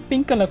combination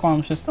pink colour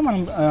combinations తో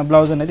మనం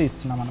బ్లౌజ్ అనేది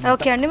ఇస్తున్నాం అన్నమాట.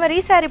 ఓకే అండి, మరి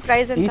ఈ సారీ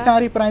ప్రైస్ ఎంత? ఈ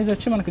సారీ ప్రైస్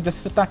వచ్చి మనకి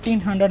జస్ట్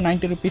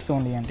 1390 రూపీస్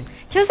ఓన్లీ అండి.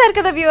 చూసారు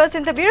కదా వ్యూవర్స్,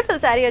 ఇంత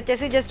బ్యూటిఫుల్ సారీ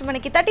వచ్చేసి జస్ట్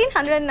మనకి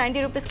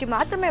 1390 రూపీస్ కి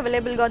మాత్రమే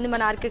అవైలబుల్ గా ఉంది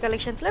మన ఆర్కే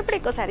కలెక్షన్స్ లో. ఇప్పుడు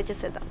ఇంకో సారీ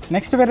చేసేద్దాం.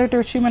 నెక్స్ట్ వెరైటీ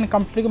వచ్చి మనకి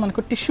కంప్లీట్ గా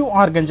మనకు టిష్యూ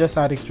ఆర్గంజా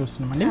సారీస్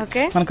చూస్తున్నామండి.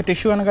 మనకు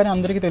టిష్యూ అనగానే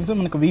అందరికీ తెలుసు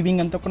మనకు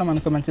వీవింగ్ అంతా కూడా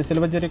మనకు మంచి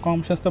సిల్వర్ జరీ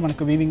కాంబినేషన్స్ తో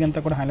మనకు వీవింగ్ అంతా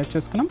కూడా హైలైట్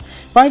చేసుకున్నాం.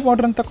 పై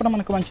బోర్డర్ అంతా కూడా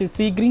మనకు మంచి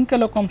సీ గ్రీన్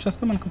కలర్ కాంబినేషన్స్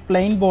తో మనకు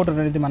ప్లెయిన్ బోర్డర్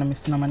అనేది మనం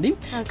ఇస్తున్నామండి.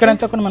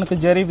 ఇక్కడంతా కూడా మనకు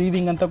జరీ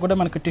వీవింగ్ అంతా కూడా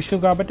మనకు టిష్యూ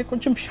కాబట్టి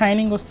కొంచెం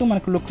షైనింగ్ వస్తూ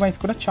మనకు లుక్ వైజ్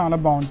కూడా చాలా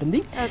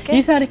బాగుంటుంది.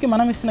 ఈ సారీకి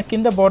మనం ఇస్తున్న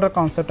కింద బోర్డర్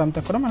కాన్సెప్ట్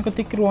అంతా కూడా మనకు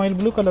thick royal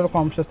blue colour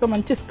combinations తో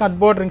మంచి స్కర్ట్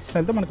బోర్డరింగ్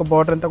స్టైల్ తో మనకు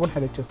బోర్డర్ అంతా కూడా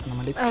హైలైట్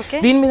చేసుకున్నామండి.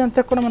 దీని మీద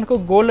అంతా కూడా మనకు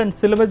gold and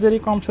silver zari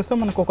combinations తో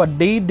మనకు ఒక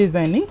డీ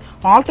డిజైన్ ని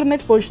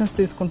ఆల్టర్నేట్ పొజిషన్స్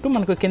తీసుకుంటూ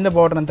మనకు కింద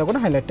బోర్డర్ అంతా కూడా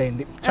హైలైట్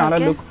అయింది. చాలా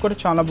లుక్ కూడా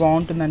చాలా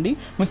బాగుంటుందండి.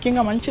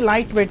 ముఖ్యంగా మంచి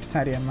లైట్ వెయిట్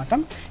సారీ అనమాట.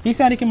 ఈ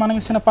సారీకి మనం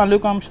ఇస్తున్న పళ్ళు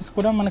కాంబినేషన్స్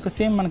కూడా మనకు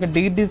సేమ్ మనకు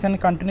డీ డిజైన్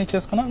కంటిన్యూ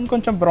చేసుకున్నాం.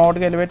 ఇంకొంచెం బ్రాడ్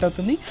గా ఎలివేట్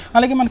అవుతుంది.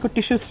 అలాగే మనకు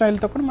టిష్యూ స్టైల్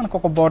తో కూడా మనకు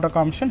ఒక బోర్డర్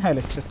కాంబినేషన్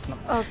హైలైట్ చేసుకున్నాం.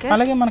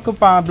 అలాగే మనకు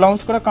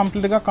బ్లౌజ్ కూడా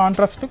కంప్లీట్ గా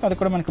కాంట్రాస్ట్, అది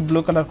కూడా మనకు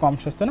బ్లూ కలర్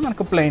కాంబినేషన్స్ తో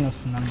మనకు ప్లెయిన్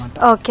వస్తుంది అనమాట.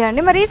 ఓకే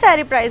అండి, మరి ఈ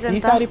సారీ ప్రైస్ ఎంత?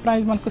 ఈ సారీ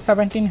ప్రైస్ మనకు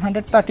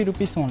 1730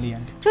 రూపీస్ ఓన్లీ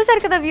అండి.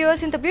 చూసారు కదా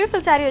వ్యూవర్స్, ఇంత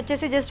బ్యూటిఫుల్ సారీ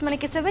వచ్చేసి జస్ట్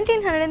మనకి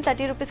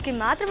 1730 రూపీస్ కి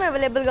మాత్రమే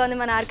అవైలబుల్ గా ఉంది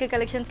మన ఆర్కే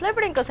కలెక్షన్స్ లో.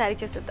 ఇప్పుడు ఇంకో సారీ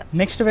చూసేద్దాం.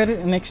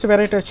 నెక్స్ట్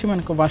వెరైటీ వచ్చి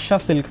మనకు వర్ష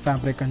సిల్క్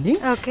ఫ్యాబ్రిక్ అండి.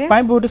 పై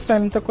బోర్డర్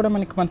స్టైల్ అంతా కూడా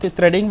మనకి మంచి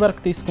థ్రెడింగ్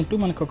వర్క్ తీసుకుంటూ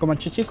మనకు ఒక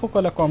మంచి చిక్కు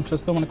కలర్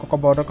కాంబినేషన్స్ తో మనకు ఒక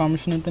బార్డర్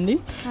కాంబినేషన్ ఉంటుంది.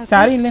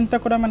 శారీ అంతా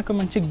కూడా మనకు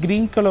మంచి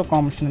గ్రీన్ కలర్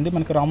కాంబినేషన్ ఉంది.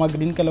 మనకు రామా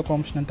గ్రీన్ కలర్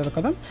కాంబినేషన్ అంటారు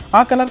కదా,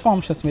 ఆ కలర్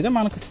కాంబినేషన్స్ మీద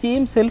మనకు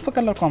సేమ్ సెల్ఫ్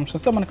కలర్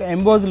కాంబినేషన్స్ తో మనకు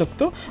ఎంబోజ్ లుక్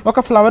తో ఒక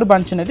ఫ్లవర్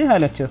బంచ్ అనేది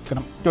హైలైట్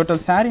చేసుకున్నాం.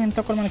 టోటల్ శారీ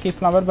అంతా కూడా మనకి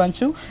ఫ్లవర్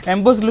బంచ్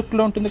ఎంబోజ్ లుక్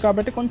లో ఉంటుంది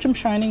కాబట్టి కొంచెం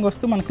షైనింగ్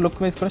వస్తూ మనకు లుక్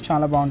వైజ్ కూడా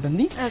చాలా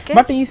బాగుంటుంది.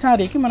 బట్ ఈ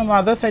శారీకి మనం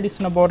అదర్ సైడ్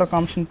ఇస్తున్న బోర్డర్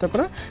కాంబినేషన్ తో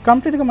కూడా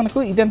కంప్లీట్ గా మనకు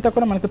ఇదంతా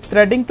కూడా మనకు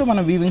థ్రెడింగ్ తో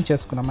మనం వీవింగ్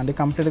చేసుకున్నాం అండి.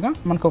 కంప్లీట్ గా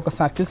మనకు ఒక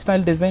సర్కిల్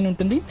స్టైల్ డిజైన్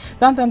ఉంటుంది.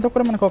 దాంతో అంతా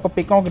కూడా మనకు ఒక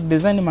పికాక్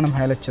డిజైన్ ని మనం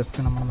హైలైట్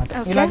చేసుకున్నాం అనమాట.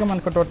 ఇలాగే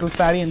మనకు టోటల్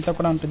శారీ అంతా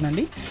కూడా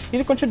ఉంటుందండి.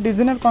 ఇది కొంచెం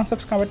డిజైనర్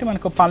కాన్సెప్ట్స్ కాబట్టి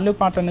మనకు పళ్ళు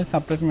పార్ట్ అనేది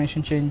సపరేట్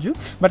మెన్షన్ చేంజ్.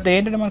 బట్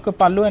ఏంటంటే మనకు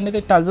పళ్ళు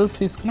అనేది టజల్స్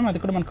తీసుకున్నాం, అది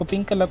కూడా మనకు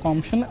పింక్ కలర్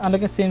కాంబినేషన్,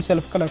 అలాగే సేమ్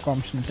సెల్ఫ్ కలర్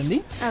కాంబినేషన్ ఉంటుంది.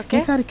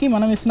 ఈ సారికి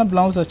మనం ఇస్తున్న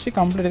బ్లౌజ్ వచ్చి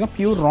కంప్లీట్ గా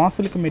ప్యూర్ రా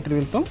సిల్క్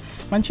మెటీరియల్ తో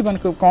మంచి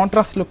మనకు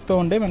కాంట్రాస్ట్ లుక్ తో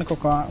ఉండే మనకు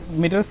ఒక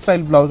మిర్రర్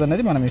స్టైల్ బ్లౌజ్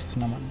అనేది మనం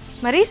ఇస్తున్నాం.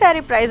 మరి ఈ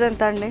సారీ ప్రైస్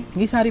ఎంత అండి?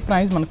 ఈ సారీ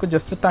ప్రైస్ మనకు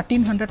జస్ట్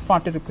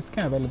 1340 రూపీస్ కి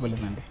అవైలబుల్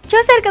ఉందండి.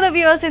 చూసారు కదా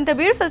వ్యూవర్స్, ఇంత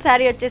బ్యూటిఫుల్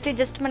సారీ వచ్చేసి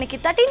జస్ట్ మనకి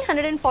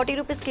 1340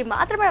 రూపీస్ కి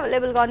మాత్రమే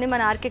అవైలబుల్ గా ఉంది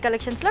మన ఆర్కే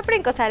కలెక్షన్స్ లో. ఇప్పుడు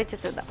ఇంకో సారీ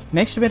చూసేద్దాం.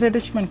 నెక్స్ట్ వెరైటీ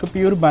వచ్చి మనకు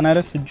pure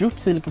Banaras jute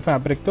silk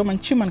fabric తో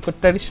మంచి మనకు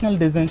ట్రెడిషనల్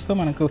డిజైన్స్ తో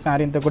మనకు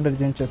సారీ అంతా కూడా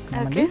డిజైన్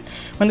చేసుకున్నామండి.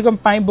 మనకు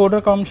పై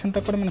బోర్డర్ కాంబినేషన్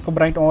తో కూడా మనకు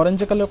బ్రైట్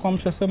ఆరెంజ్ కలర్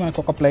కాంబినేషన్స్ తో మనకు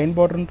ఒక ప్లెయిన్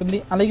బోర్డర్ ఉంటుంది.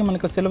 అలాగే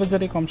మనకు సిల్వర్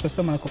జరీ కాంబినేషన్స్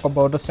తో మనకు ఒక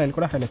బోర్డర్ స్టైల్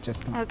కూడా హైలైట్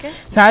చేసుకున్నాం.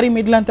 సారీ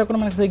మిడిల్ అంతా కూడా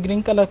మనకి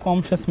గ్రీన్ కలర్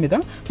కాంబినేషన్స్ మీద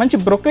మంచి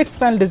బ్రొకెట్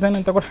స్టైల్ డిజైన్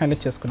అంతా కూడా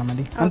హైలైట్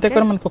చేసుకున్నామండి.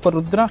 అంతేకాదు మనకు ఒక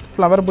రుద్ర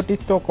ఫ్లవర్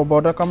బుటీస్ తో ఒక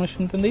బోర్డర్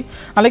కాంబినేషన్ ఉంటుంది.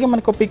 అలాగే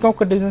మనకు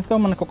పికాక్ డిజైన్స్ తో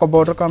మనకు ఒక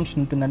బోర్డర్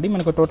కాంబినేషన్ ఉంటుందండి.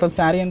 మనకు టోటల్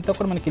శారీ అంతా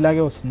కూడా మనకి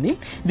ఇలాగే వస్తుంది.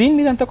 దీని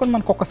మీద అంతా కూడా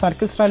మనకు ఒక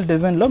సర్కిల్ స్టైల్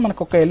డిజైన్ లో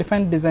మనకు ఒక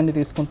ఎలిఫెంట్ డిజైన్ ని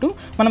తీసుకుంటూ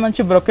మనం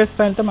మంచి బ్రొకెట్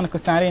స్టైల్ తో మనకు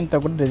శారీ అంతా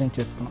కూడా డిజైన్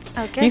చేసుకున్నాం.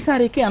 ఈ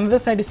శారీకి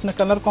అనదర్ సైడ్ ఇస్తున్న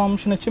కలర్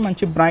కాంబినేషన్ వచ్చి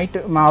మంచి బ్రైట్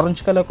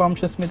ఆరెంజ్ కలర్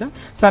కాంబినేషన్స్ మీద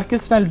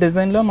సర్కిల్ స్టైల్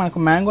డిజైన్ లో మనకు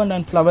మ్యాంగో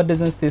అండ్ ఫ్లవర్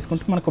డిజైన్స్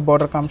తీసుకుంటూ మనకు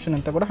బోర్డర్ కాంబినేషన్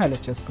అంతా కూడా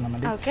హైలైట్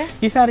చేసుకున్నామండి.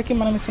 ఈ శారీకి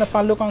మనం ఇస్తున్న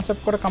పళ్ళు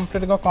కాన్సెప్ట్ కూడా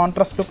కంప్లీట్ గా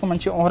కాంట్రాస్ట్ లుక్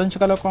మంచి ఆరెంజ్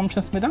కలర్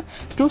కాంబినేషన్స్ మీద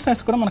టూ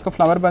సైడ్స్ కూడా మనకు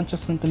ఫ్లవర్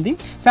బంచెస్ ఉంటుంది.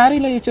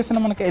 శారీలో యూజ్ చేసిన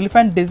మనకు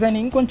ఎలిఫెంట్ డిజైన్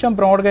ఇంకొంచెం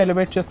బ్రాడ్ గా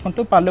ఎలివేట్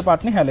చేసుకుంటూ పళ్ళు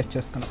పార్ట్ ని హైలైట్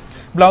చేసుకున్నాం.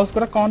 బ్లౌజ్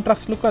కూడా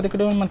కాంట్రాస్ట్ లుక్, అది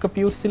కూడా మనకు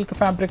ప్యూర్ సిల్క్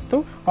ఫ్యాబ్రిక్ తో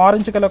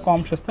ఆరెంజ్ కలర్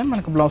కాంబినేషన్స్ తో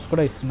మనకు బ్లౌజ్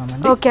కూడా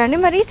ఇస్తున్నామండి. ఓకే అండి,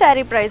 మరి ఈ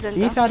సారీ ప్రైస్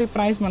ఎంత? ఈ సారీ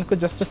ప్రైస్ మనకు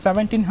జస్ట్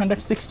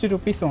 1760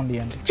 రూపీస్ ఓన్లీ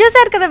అండి.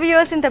 చూసారు కదా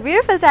వ్యూవర్స్, ఇంత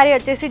బ్యూటిఫుల్ సారీ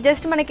వచ్చేసి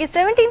జస్ట్ మనకి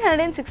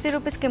 1760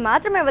 రూపీస్ కి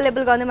మాత్రమే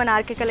అవైలబుల్ గా ఉంది మన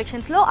ఆర్కే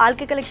కలెక్షన్స్ లో.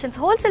 ఆర్కే కలెక్షన్స్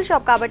హోల్సేల్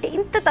షాప్ కాబట్టి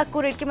ఇంత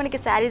తక్కువ రేట్ కి మనకి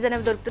సారీస్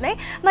అనేవి దొరుకుతున్నాయి.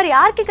 మరి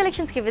ఆర్కే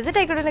కలెక్షన్స్ కి విజిట్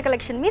అయ్యి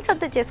కలెక్షన్ మీ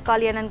సొంతం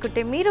చేసుకోవాలి అని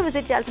అనుకుంటే మీరు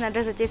విజిట్ చేయాల్సిన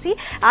అడ్రస్ వచ్చేసి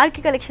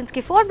ఆర్కే కలెక్షన్స్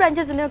కి 4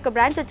 బ్రాంచెస్ ఉన్నాయి. ఒక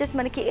బ్రాంచ్ వచ్చేసి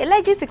మనకి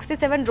LIG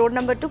 67 road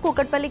number 2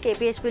 Kukatpally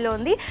KPHP లో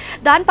ఉంది.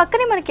 దాని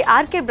పక్కనే మనకి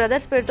ఆర్కే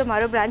బ్రదర్స్ పేరుతో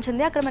మరో బ్రాంచ్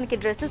ఉంది. అక్కడ మనకి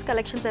డ్రెస్సెస్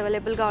కలెక్షన్స్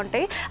అవైలబుల్ గా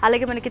ఉంటాయి.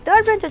 అలాగే మనకి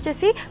థర్డ్ బ్రాంచ్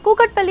వచ్చేసి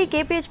Kukatpally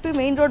KPHP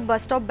main road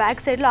bus stop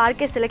back side లో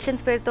ఆర్కే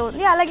సెలెక్షన్స్ పేరుతో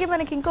ఉంది. అలాగే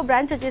మనకి ఇంకో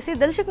బ్రాంచ్ వచ్చేసి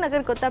Dilsukh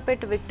Nagar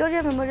Kothapeta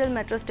Victoria memorial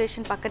metro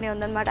station పక్కనే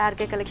ఉందన్నమాట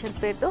ఆర్కే కలెక్షన్స్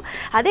పేరుతో.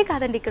 అదే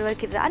కాదండి, ఇక్కడ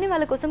వరకు రాని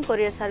వాళ్ళ కోసం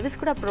కొరియర్ సర్వీస్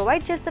కూడా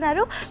ప్రొవైడ్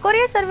చేస్తున్నారు.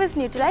 కొరియర్ సర్వీస్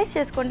యూటిలైజ్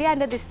చేసుకోండి.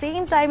 And at the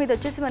same time ఇది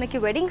వచ్చేసి మనకి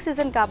వెడ్డింగ్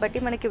సీజన్ కాబట్టి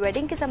మనకి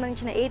వెడ్డింగ్ కి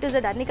సంబంధించిన A to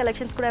Z అన్ని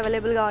కలెక్షన్స్ కూడా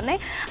అవైలబుల్ గా ఉన్నాయి.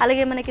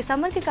 అలాగే మనకి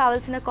సమ్మర్ కి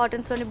కావాల్సిన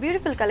కాటన్స్ లోని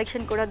బ్యూటిఫుల్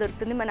కలెక్షన్ కూడా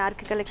దొరుకుతుంది మన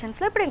ఆర్కే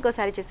కలెక్షన్స్ లో. ఇప్పుడు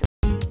ఇంకోసారి చేసి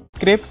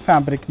క్రేప్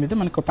ఫ్యాబ్రిక్ మీద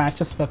మనకు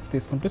ప్యాచెస్ వర్క్స్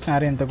తీసుకుంటూ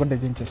శారీ అంతా కూడా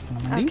డిజైన్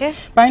చేసుకున్నామండి.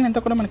 పైన అంతా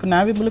కూడా మనకు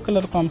నావీ బ్లూ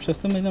కలర్ కాంబినేషన్స్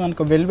మీద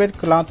మనకు వెల్వెట్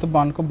క్లాత్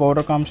మనకు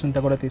బోర్డర్ కాంబినేషన్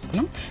అంతా కూడా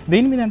తీసుకున్నాం.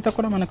 దీని మీద అంతా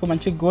కూడా మనకు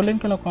మంచి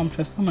గోల్డెన్ కలర్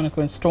కాంబినేషన్స్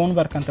మనకు స్టోన్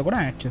వర్క్ అంతా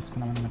కూడా యాడ్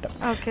చేసుకున్నాం అనమాట.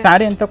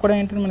 శారీ అంతా కూడా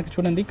ఏంటంటే మనకి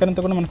చూడండి, ఇక్కడ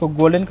అంతా కూడా మనకు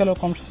గోల్డెన్ కలర్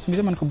కాంబినేషన్స్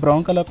మీద మనకు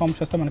బ్రౌన్ కలర్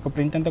కాంబినేషన్స్ మనకు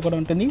ప్రింట్ అంతా కూడా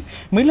ఉంటుంది.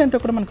 మిడిల్ అంతా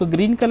కూడా మనకు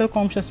గ్రీన్ కలర్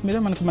కాంబినేషన్స్ మీద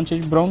మనకు మంచి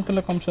బ్రౌన్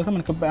కలర్ కాంబినేషన్స్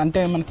మనకు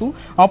అంటే మనకు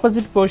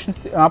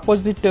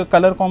ఆపోజిట్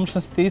కలర్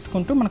కాంబినేషన్స్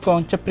తీసుకుంటూ మనకు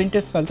కొంచెం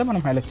ప్రింటెడ్ స్టైల్తో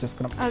మనం హైలైట్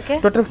చేసుకున్నాం.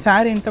 టోటల్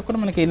శారీ అంతా కూడా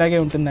మనకి ఇలాగే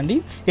ఉంటుందండి.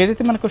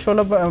 ఏదైతే మనకు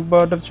షోలో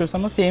బార్డర్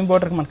చూసామో సేమ్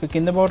బార్డర్ మనకు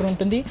కింద బార్డర్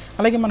ఉంటుంది.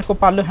 అలాగే మనకు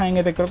పళ్ళు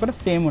హ్యాంగర్ దగ్గర కూడా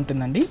సేమ్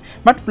ఉంటుందండి.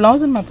 బట్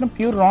బ్లౌజ్ మాత్రం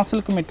ప్యూర్ రా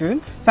సిల్క్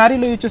మెటీరియల్.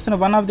 శారీలో యూజ్ చేసిన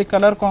one of the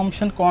colour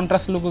combination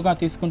contrast look గా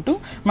తీసుకుంటూ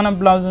మనం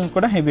బ్లౌజ్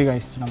కూడా హెవీగా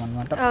ఇస్తున్నాం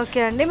అనమాట.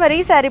 ఓకే అండి, మరి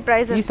ఈ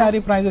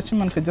సారీ ప్రైస్ వచ్చి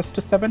మనకి జస్ట్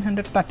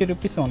 730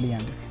 రూపీస్ ఓన్లీ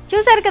అండి.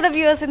 చూసారు కదా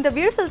వ్యూవర్స్, ఇంత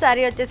బ్యూటిఫుల్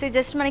సారీ వచ్చేసి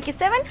జస్ట్ మనకి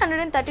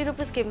 730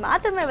 రూపీస్ కి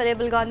మాత్రమే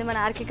అవైలబుల్ గా ఉంది మన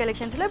ఆర్కే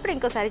కలెక్షన్స్ లో. ఇప్పుడు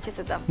ఇంకో సారీ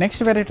చూసేద్దాం.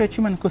 నెక్స్ట్ వెరైటీ వచ్చి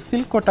మనకు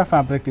సిల్క్ కోటా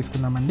ఫ్యాబ్రిక్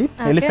తీసుకున్నామండి.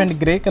 ఎలిఫెంట్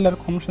గ్రే కలర్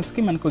కాంబినేషన్స్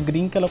కి మనకు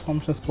గ్రీన్ కలర్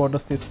కాంబినేషన్స్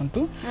బోర్డర్స్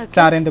తీసుకుంటూ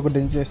సారీ అంతా కూడా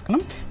డిజైన్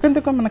చేసుకున్నాం.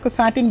 కింద మనకు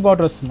సాటిన్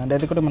బార్డర్ వస్తుందండి,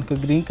 అది కూడా మనకు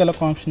గ్రీన్ కలర్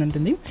కాంబినేషన్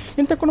ఉంటుంది.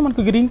 ఇంత కూడా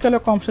మనకు గ్రీన్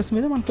కలర్ కాంబినేషన్స్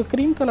మీద మనకు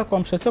క్రీమ్ కలర్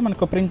కాంబినేషన్స్ తో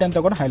మనకు ప్రింట్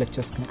అంతా కూడా హైలైట్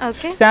చేసుకున్నాం.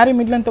 శారీ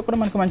మిడిల్ అంతా కూడా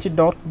మనకు మంచి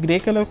డార్క్ గ్రే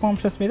కలర్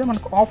కాంబినేషన్స్ మీద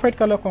మనకు ఆఫ్ వైట్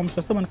కలర్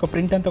కాంబినేషన్స్ తో మనకు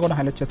ప్రింట్ అంతా కూడా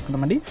హైలైట్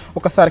చేసుకున్నామండి.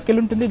 ఒక సర్కిల్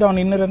ఉంటుంది,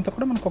 దాని ఇన్నర్ అంతా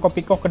కూడా మనకు ఒక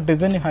పిక్ ఒక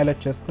డిజైన్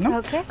హైలైట్ చేసుకున్నాం.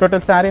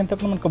 టోటల్ శారీ అంతా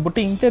కూడా మనకు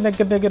బుట్టి ఇంతే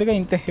దగ్గరగా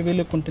ఇంత హెవీ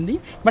లుక్ ఉంటుంది.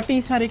 బట్ ఈ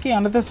శారీకి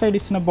అనదర్ సైడ్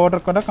ఇచ్చిన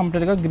బార్డర్ కూడా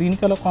కంప్లీట్గా గ్రీన్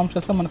కలర్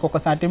కాంబినేషన్తో మనకు ఒక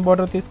సాటిన్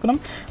బార్డర్ తీసుకున్నాం.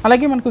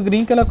 అలాగే మనకు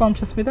గ్రీన్ కలర్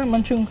కాంబినేషన్స్ మీద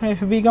మంచి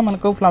హెవీగా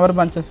మనకు ఫ్లవర్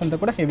బంచెస్ అంతా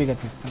కూడా హెవీగా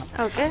తీసుకున్నాం.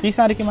 ఈ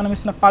శారీకి మనం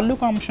ఇచ్చిన పళ్ళు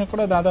కాంబినేషన్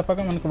కూడా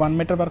దాదాపుగా మనకు 1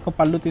 మీటర్ వరకు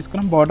పళ్ళు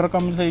తీసుకున్నాం. బార్డర్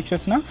కాంబినేషన్ యూజ్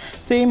చేసిన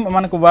సేమ్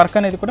మనకు వర్క్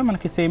అనేది కూడా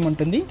మనకి సేమ్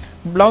ఉంటుంది.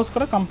 బ్లౌజ్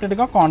కూడా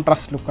కంప్లీట్గా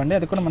కాంట్రాస్ట్ లుక్ అండి.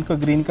 అది కూడా మనకు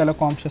గ్రీన్ కలర్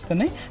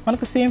కాంబినేషన్తోనే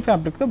మనకు సేమ్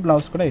ఫ్యాబ్రిక్తో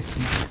బ్లౌజ్ కూడా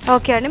ఇస్తుంది.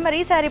 ఓకే అండి, మరి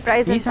ఈ శారీ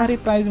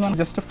ప్రైస్ మనకు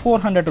జస్ట్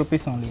 400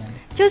 రూపీస్ ఓన్లీ అండి.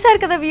 చూసారు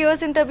కదా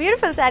వ్యూవర్స్, ఇంత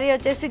బ్యూటిఫుల్ శారీ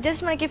వచ్చేసి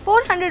జస్ట్ మనకి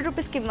 400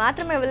 రూపీస్కి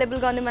మాత్రమే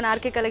అవైలబుల్గా ఉంది మన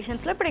ఆర్కే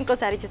కలెక్షన్స్లో. ఇప్పుడు ఇంకో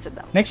శారీ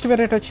చూసేద్దాం. నెక్స్ట్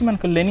వెరైటీ వచ్చి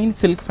మనకు లెనిన్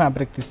సిల్క్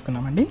ఫ్యాబ్రిక్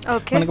తీసుకున్నామండి.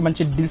 మనకు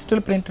మంచి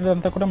డిజిటల్ ప్రింటెడ్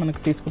అంతా కూడా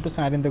మనకు తీసుకుంటూ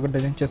శారీ అంతా కూడా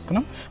డిజైన్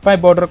చేసుకున్నాం. పై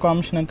బార్డర్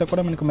కాంబినేషన్ అంతా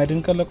కూడా మనకు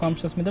మెరూన్ కలర్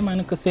కాంబినేషన్స్ మీద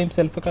మనకు సేమ్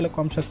సెల్ఫ్ కలర్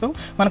కాంబినేషన్స్తో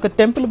మనకు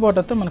టెంపుల్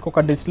బార్డర్తో మనకు ఒక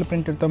డిజిటల్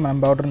ప్రింటెడ్తో మన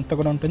బార్డర్ అంతా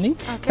కూడా ఉంటుంది.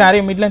 శారీ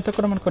మిడిల్ అంతా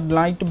కూడా మనకు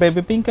light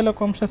baby pink colour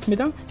combinations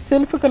మీద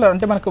సెల్ఫ్ కలర్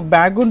అంటే మనకు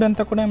బ్యాక్గ్రౌండ్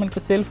అంతా కూడా మనకు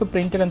సెల్ఫ్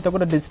ప్రింటెడ్ అంతా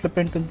కూడా డిజిటల్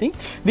ప్రింట్ ఉంది.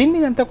 దీని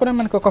మీద అంతా కూడా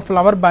మనకు ఒక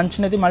ఫ్లవర్ బంచ్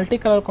అనేది మల్టీ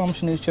కలర్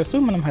కాంబినేషన్ యూజ్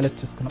చేస్తూ మనం హైలైట్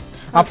చేసుకున్నాం.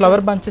 ఆ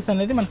ఫ్లవర్ బంచెస్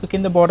అనేది మనకు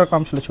కింద బార్డర్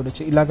కాంబినేషన్లో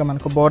చూడొచ్చు. ఇలాగ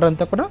మనకు బార్డర్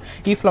అంతా కూడా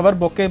ఈ ఫ్లవర్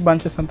బొకే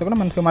బంచెస్ అంతా కూడా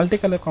మనకు మల్టీ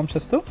కలర్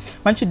కాంబినేషన్స్తో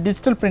మంచి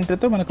డిజిటల్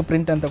ప్రింట్తో మనకు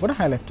ప్రింట్ అంతా కూడా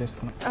హైలైట్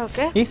చేసుకున్నాం.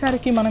 ఈ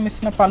సారికి మనం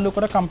ఇచ్చిన పళ్ళు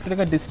కూడా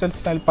కంప్లీట్గా డిజిటల్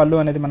స్టైల్ పళ్ళు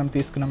అనేది మనం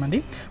తీసుకున్నామండి.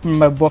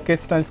 బొకే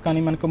స్టైల్స్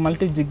కానీ మనకు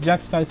మల్టీ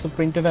జిగ్జాగ్ స్టైల్స్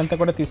ప్రింటెడ్ అంతా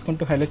కూడా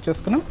తీసుకుంటూ హైలైట్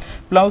చేసుకున్నాం.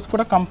 బ్లౌజ్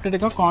కూడా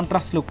కంప్లీట్గా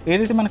కాంట్రాస్ట్ లుక్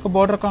ఏదైతే మనకు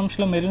బార్డర్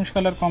కాంబినేషన్లో మెరూన్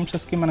కలర్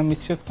కాంబినేషన్స్కి మనం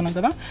మిక్స్ చేసుకున్నాం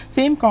కదా,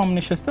 సేమ్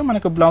కాంబినేషన్స్తో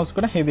మనకు బ్లౌజ్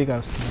కూడా హెవీగా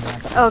వస్తుంది.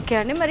 ఓకే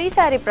అండి, మరి ఈ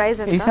సారీ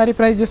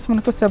ప్రైస్ జస్ట్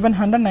మనకు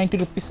 790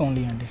 రూపీస్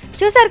ఓన్లీ అండి.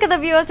 చూసారు కదా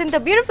వ్యూవర్స్, ఇంత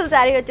బ్యూటిఫుల్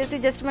సారీ వచ్చేసి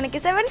జస్ట్ మనకి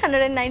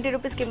 790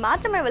 రూపీస్కి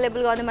మాత్రమే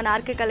అవైలబుల్గా ఉంది మన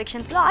ఆర్కే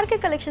కలెక్షన్స్లో. ఆర్కే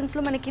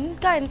కలెక్షన్స్లో మనకి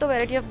ఇంకా ఎంతో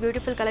వెరైటీ ఆఫ్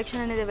బ్యూటిఫుల్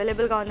కలెక్షన్ అనేది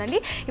అవైలబుల్గా ఉందండి.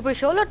 ఇప్పుడు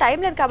షోలో టైం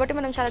లేదు కాబట్టి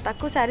మనం చాలా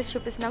తక్కువ సారీస్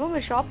చూపిస్తున్నాము.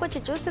 మీరు షాప్కి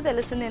వచ్చి చూస్తే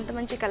తెలుస్తుంది ఎంత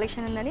మంచి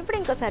కలెక్షన్ ఉందని. ఇప్పుడు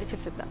ఇంకో సారీ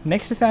చూసిద్దాం.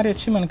 నెక్స్ట్ సారీ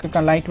వచ్చి మనకు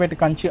లైట్ వెయిట్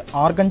కంచి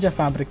ఆర్గంజా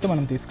ఫ్యాబ్రిక్తో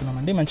మనం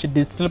తీసుకున్నామండి. మంచి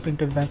డిజిటల్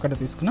ప్రింటెడ్ దాన్ని కూడా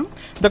తీసుకున్నాం.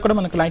 ఇది కూడా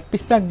మనకు లైట్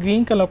పిస్తా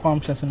గ్రీన్ కలర్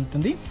కాంబినేషన్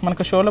ఉంటుంది.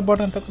 మనకు షోలో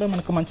బోర్డర్ అంతా కూడా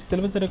మనకు మంచి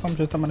సిల్వర్ జరీ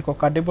కాంబినేషన్తో మనకు ఒక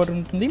కడ్డీ బోర్డర్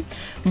ఉంటుంది.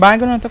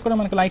 బ్యాక్గ్రౌండ్ అంతా కూడా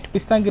మనకు లైట్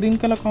పిస్తా గ్రీన్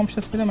కలర్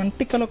కాంబినేషన్స్ మీద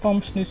మల్టీ కలర్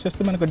కాంబినేషన్ యూస్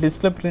చేస్తే మనకు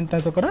డిజిటల్ ప్రింట్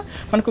అంతా కూడా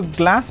మనకు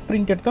గ్లాస్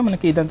ప్రింటెడ్తో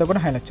మనకి ఇదంతా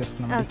కూడా హైలైట్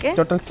చేసుకున్నాం.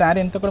 టోటల్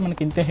శారీ అంతా కూడా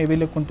మనకి ఇంతే హెవీ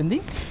లుక్ ఉంటుంది.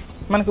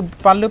 మనకు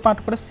పళ్ళు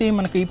పాటు కూడా సేమ్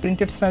మనకి ఈ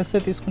ప్రింటెడ్ స్టైల్సే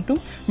తీసుకుంటూ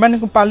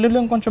మనకు పళ్ళులో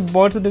కొంచెం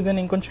బర్డ్స్ డిజైన్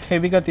ఇంకొంచెం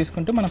హెవీగా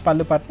తీసుకుంటూ మన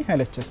పళ్ళు పాటుని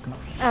హైలైట్ చేసుకున్నాం.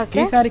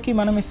 ఈ సారీకి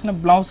మనం ఇస్తున్న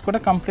బ్లౌజ్ కూడా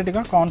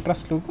కంప్లీట్గా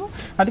కాంట్రాస్ట్ లుక్,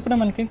 అది కూడా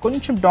మనకి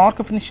కొంచెం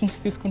డార్క్ ఫినిషింగ్స్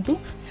తీసుకుంటూ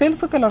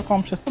సెల్ఫ్ కలర్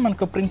కాంబినేషన్స్తో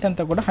మనకు ప్రింట్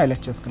అంతా కూడా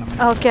హైలైట్ చేసుకున్నాం.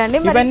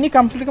 ఇవన్నీ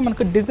కంప్లీట్గా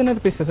మనకు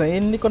డిజైనర్ పీసెస్,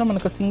 ఎన్ని కూడా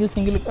మనకు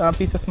సింగిల్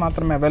పీసెస్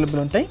మాత్రమే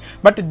అవైలబుల్ ఉంటాయి.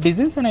 బట్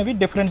డిజైన్స్ అనేవి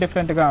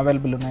డిఫరెంట్గా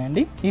అవైలబుల్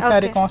ఉన్నాయండి. ఈ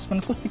సారీ కాస్ట్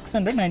మనకు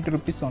 690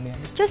 రూపీస్ ఓన్లీ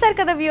అండి. చూసారు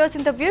కదా వ్యూవర్స్,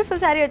 ఇంత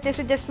బ్యూటిఫుల్ సారీ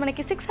వచ్చేసి జస్ట్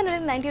మనకి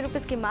 690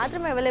 రూపీస్కి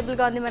మాత్రమే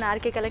అవైలబుల్గా ఉంది మన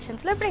ఆర్కే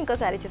కలెక్షన్స్లో. ఇప్పుడు ఇంకో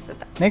సారీ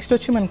చూస్తాం. నెక్స్ట్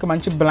వచ్చి మనకు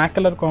మంచి బ్లాక్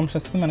కలర్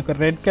కాంబినేషన్స్కి మనకు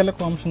red colour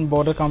combination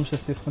border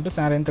combinations తీసుకుంటూ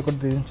శారీ అంతా కూడా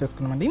డిజైన్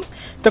చేసుకున్నామండి.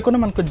 ఇంత కూడా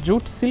మనకు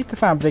జూట్ సిల్క్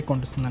ఫ్యాబ్రిక్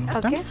ఉంటుంది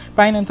అనమాట.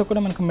 పైన అంతా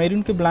కూడా మనకు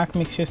మెరూన్కి బ్లాక్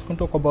మిక్స్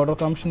చేసుకుంటూ ఒక బోర్డర్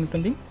కాంబినేషన్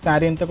ఉంటుంది.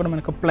 శారీ అంతా కూడా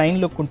మనకు ప్లెయిన్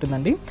లుక్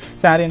ఉంటుందండి.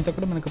 శారీ అంతా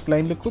కూడా మనకు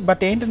ప్లెయిన్ లుక్.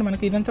 బట్ ఏంటంటే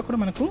మనకి ఇదంతా కూడా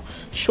మనకు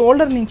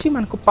షోల్డర్ నుంచి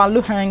మనకు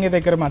పళ్ళు హ్యాంగ్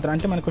దగ్గర మాత్రం,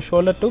 అంటే మనకు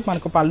షోల్డర్ టు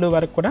మనకు పళ్ళు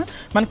వరకు కూడా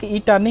మనకి ఈ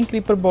టర్నింగ్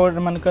క్రీపర్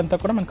బోర్డర్ మనకు అంతా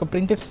కూడా మనకు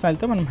ప్రింటెడ్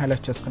స్టైల్తో మనం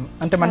హైలైట్ చేసుకున్నాం.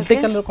 అంటే మల్టీ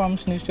కలర్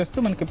కాంబినేషన్ యూస్ చేస్తూ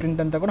మనకి ప్రింట్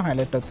అంతా కూడా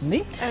హైలైట్ అవుతుంది.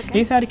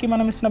 ఈ సారీకి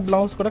మనం ఇచ్చిన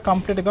బ్లౌజ్ కూడా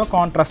కంప్లీట్గా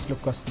కాంట్రాస్ట్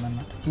లుక్ వస్తుంది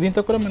అన్నమాట.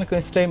 దీంతో కూడా మనకు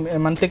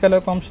మల్టీ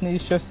కలర్ కాంబినేషన్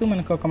యూస్ చేస్తూ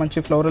మనకు ఒక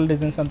మంచి ఫ్లోరల్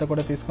డిజైన్స్ అంతా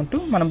కూడా తీసుకుంటూ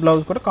మనం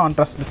బ్లౌజ్ కూడా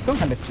కాంట్రాస్ట్ లుక్తో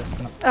హైలైట్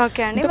చేసుకున్నాం.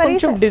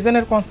 కొంచెం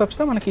డిజైనర్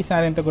కాన్సెప్ట్స్తో మనకి ఈ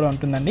సారీ అంతా కూడా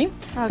ఉంటుందండి.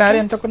 సారీ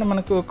అంతా కూడా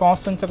మనకు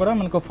కాస్ట్ అంతా కూడా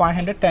మనకు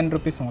 510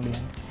 రూపీస్ ఓన్లీ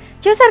అండి.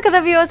 చూసారు కదా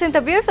వ్యూవర్స్, ఇంత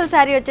బ్యూటిఫుల్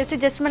సారీ వచ్చేసి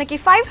జస్ట్ మనకి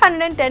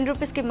 510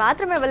 రూపీస్కి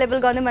మాత్రమే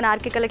అవైలబుల్గా ఉంది మన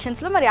ఆర్కే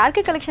కలెక్షన్స్లో. మరి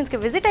ఆర్కే కలెక్షన్స్కి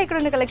విజిట్ ఇక్కడ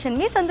ఉన్న కలెక్షన్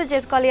మీ సొంతం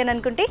చేసుకోవాలి అని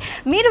అనుకుంటే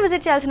మీరు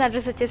విజిట్ చేయాల్సిన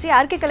అడ్రస్ వచ్చేసి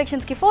ఆర్కే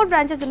కలెక్షన్స్కి 4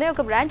 బ్రాంచెస్ ఉన్నాయి.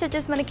 ఒక బ్రాంచ్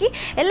వచ్చేసి మనకి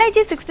LIG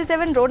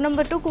 67 రోడ్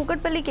నెంబర్ 2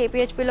 కూకట్పల్లి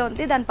KPHPలో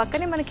ఉంది. దాని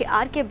పక్కనే మనకి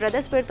ఆర్కే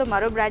బ్రదర్స్ పేరుతో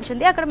మరో బ్రాంచ్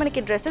ఉంది. అక్కడ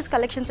మనకి డ్రెస్సెస్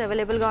కలెక్షన్స్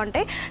అవైలబుల్గా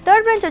ఉంటాయి.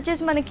 థర్డ్ బ్రాంచ్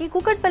వచ్చేసి మనకి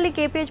Kukatpally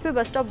KPHP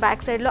bus stop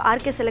back సైడ్లో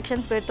ఆర్కే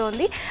సెలెక్షన్స్ పేరుతో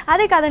ఉంది.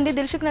 అదే కాదండి,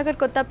 Dilsukh Nagar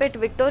Kothapet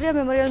Victoria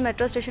memorial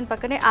metro station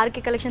పక్కనే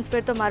ఆర్కే కలెక్షన్స్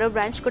పేరుతో మరో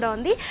బ్రాంచ్ కూడా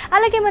ఉంది.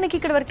 అలాగే మనకి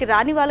ఇక్కడ వరకు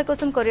రాని వాళ్ళ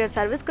కోసం కొరియర్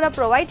సర్వీస్ కూడా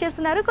ప్రొవైడ్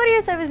చేస్తున్నారు.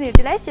 కొరియర్ సర్వీస్ని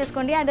యూటిలైజ్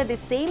చేసుకోండి. And at the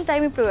same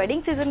time ఇప్పుడు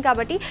వెడ్డింగ్ సీజన్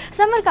కాబట్టి,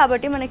 సమ్మర్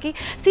కాబట్టి మనకి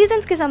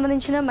సీజన్స్కి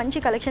సంబంధించిన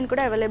మంచి కలెక్షన్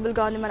కూడా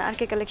అవైలబుల్గా ఉంది మన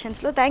ఆర్కే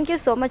కలెక్షన్స్లో. థ్యాంక్ యూ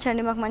సో మచ్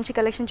అండి మాకు మంచి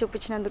కలెక్షన్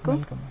చూపించినందుకు.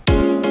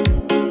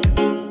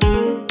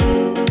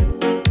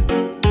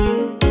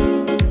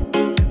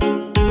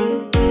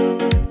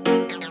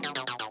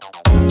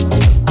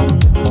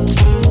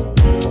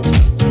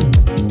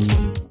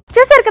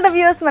 చూసారు కదా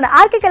వ్యూవర్స్, మన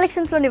ఆర్కే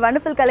కలెక్షన్స్లోని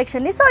వండర్ఫుల్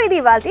కలెక్షన్ని. సో ఇది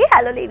ఇవాల్టి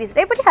హలో లేడీస్.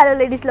 రేపటి హలో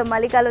లేడీస్లో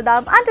మళ్ళీ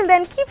కలుద్దాం. Until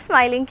then keep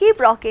smiling,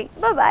 keep rocking.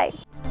 Bye.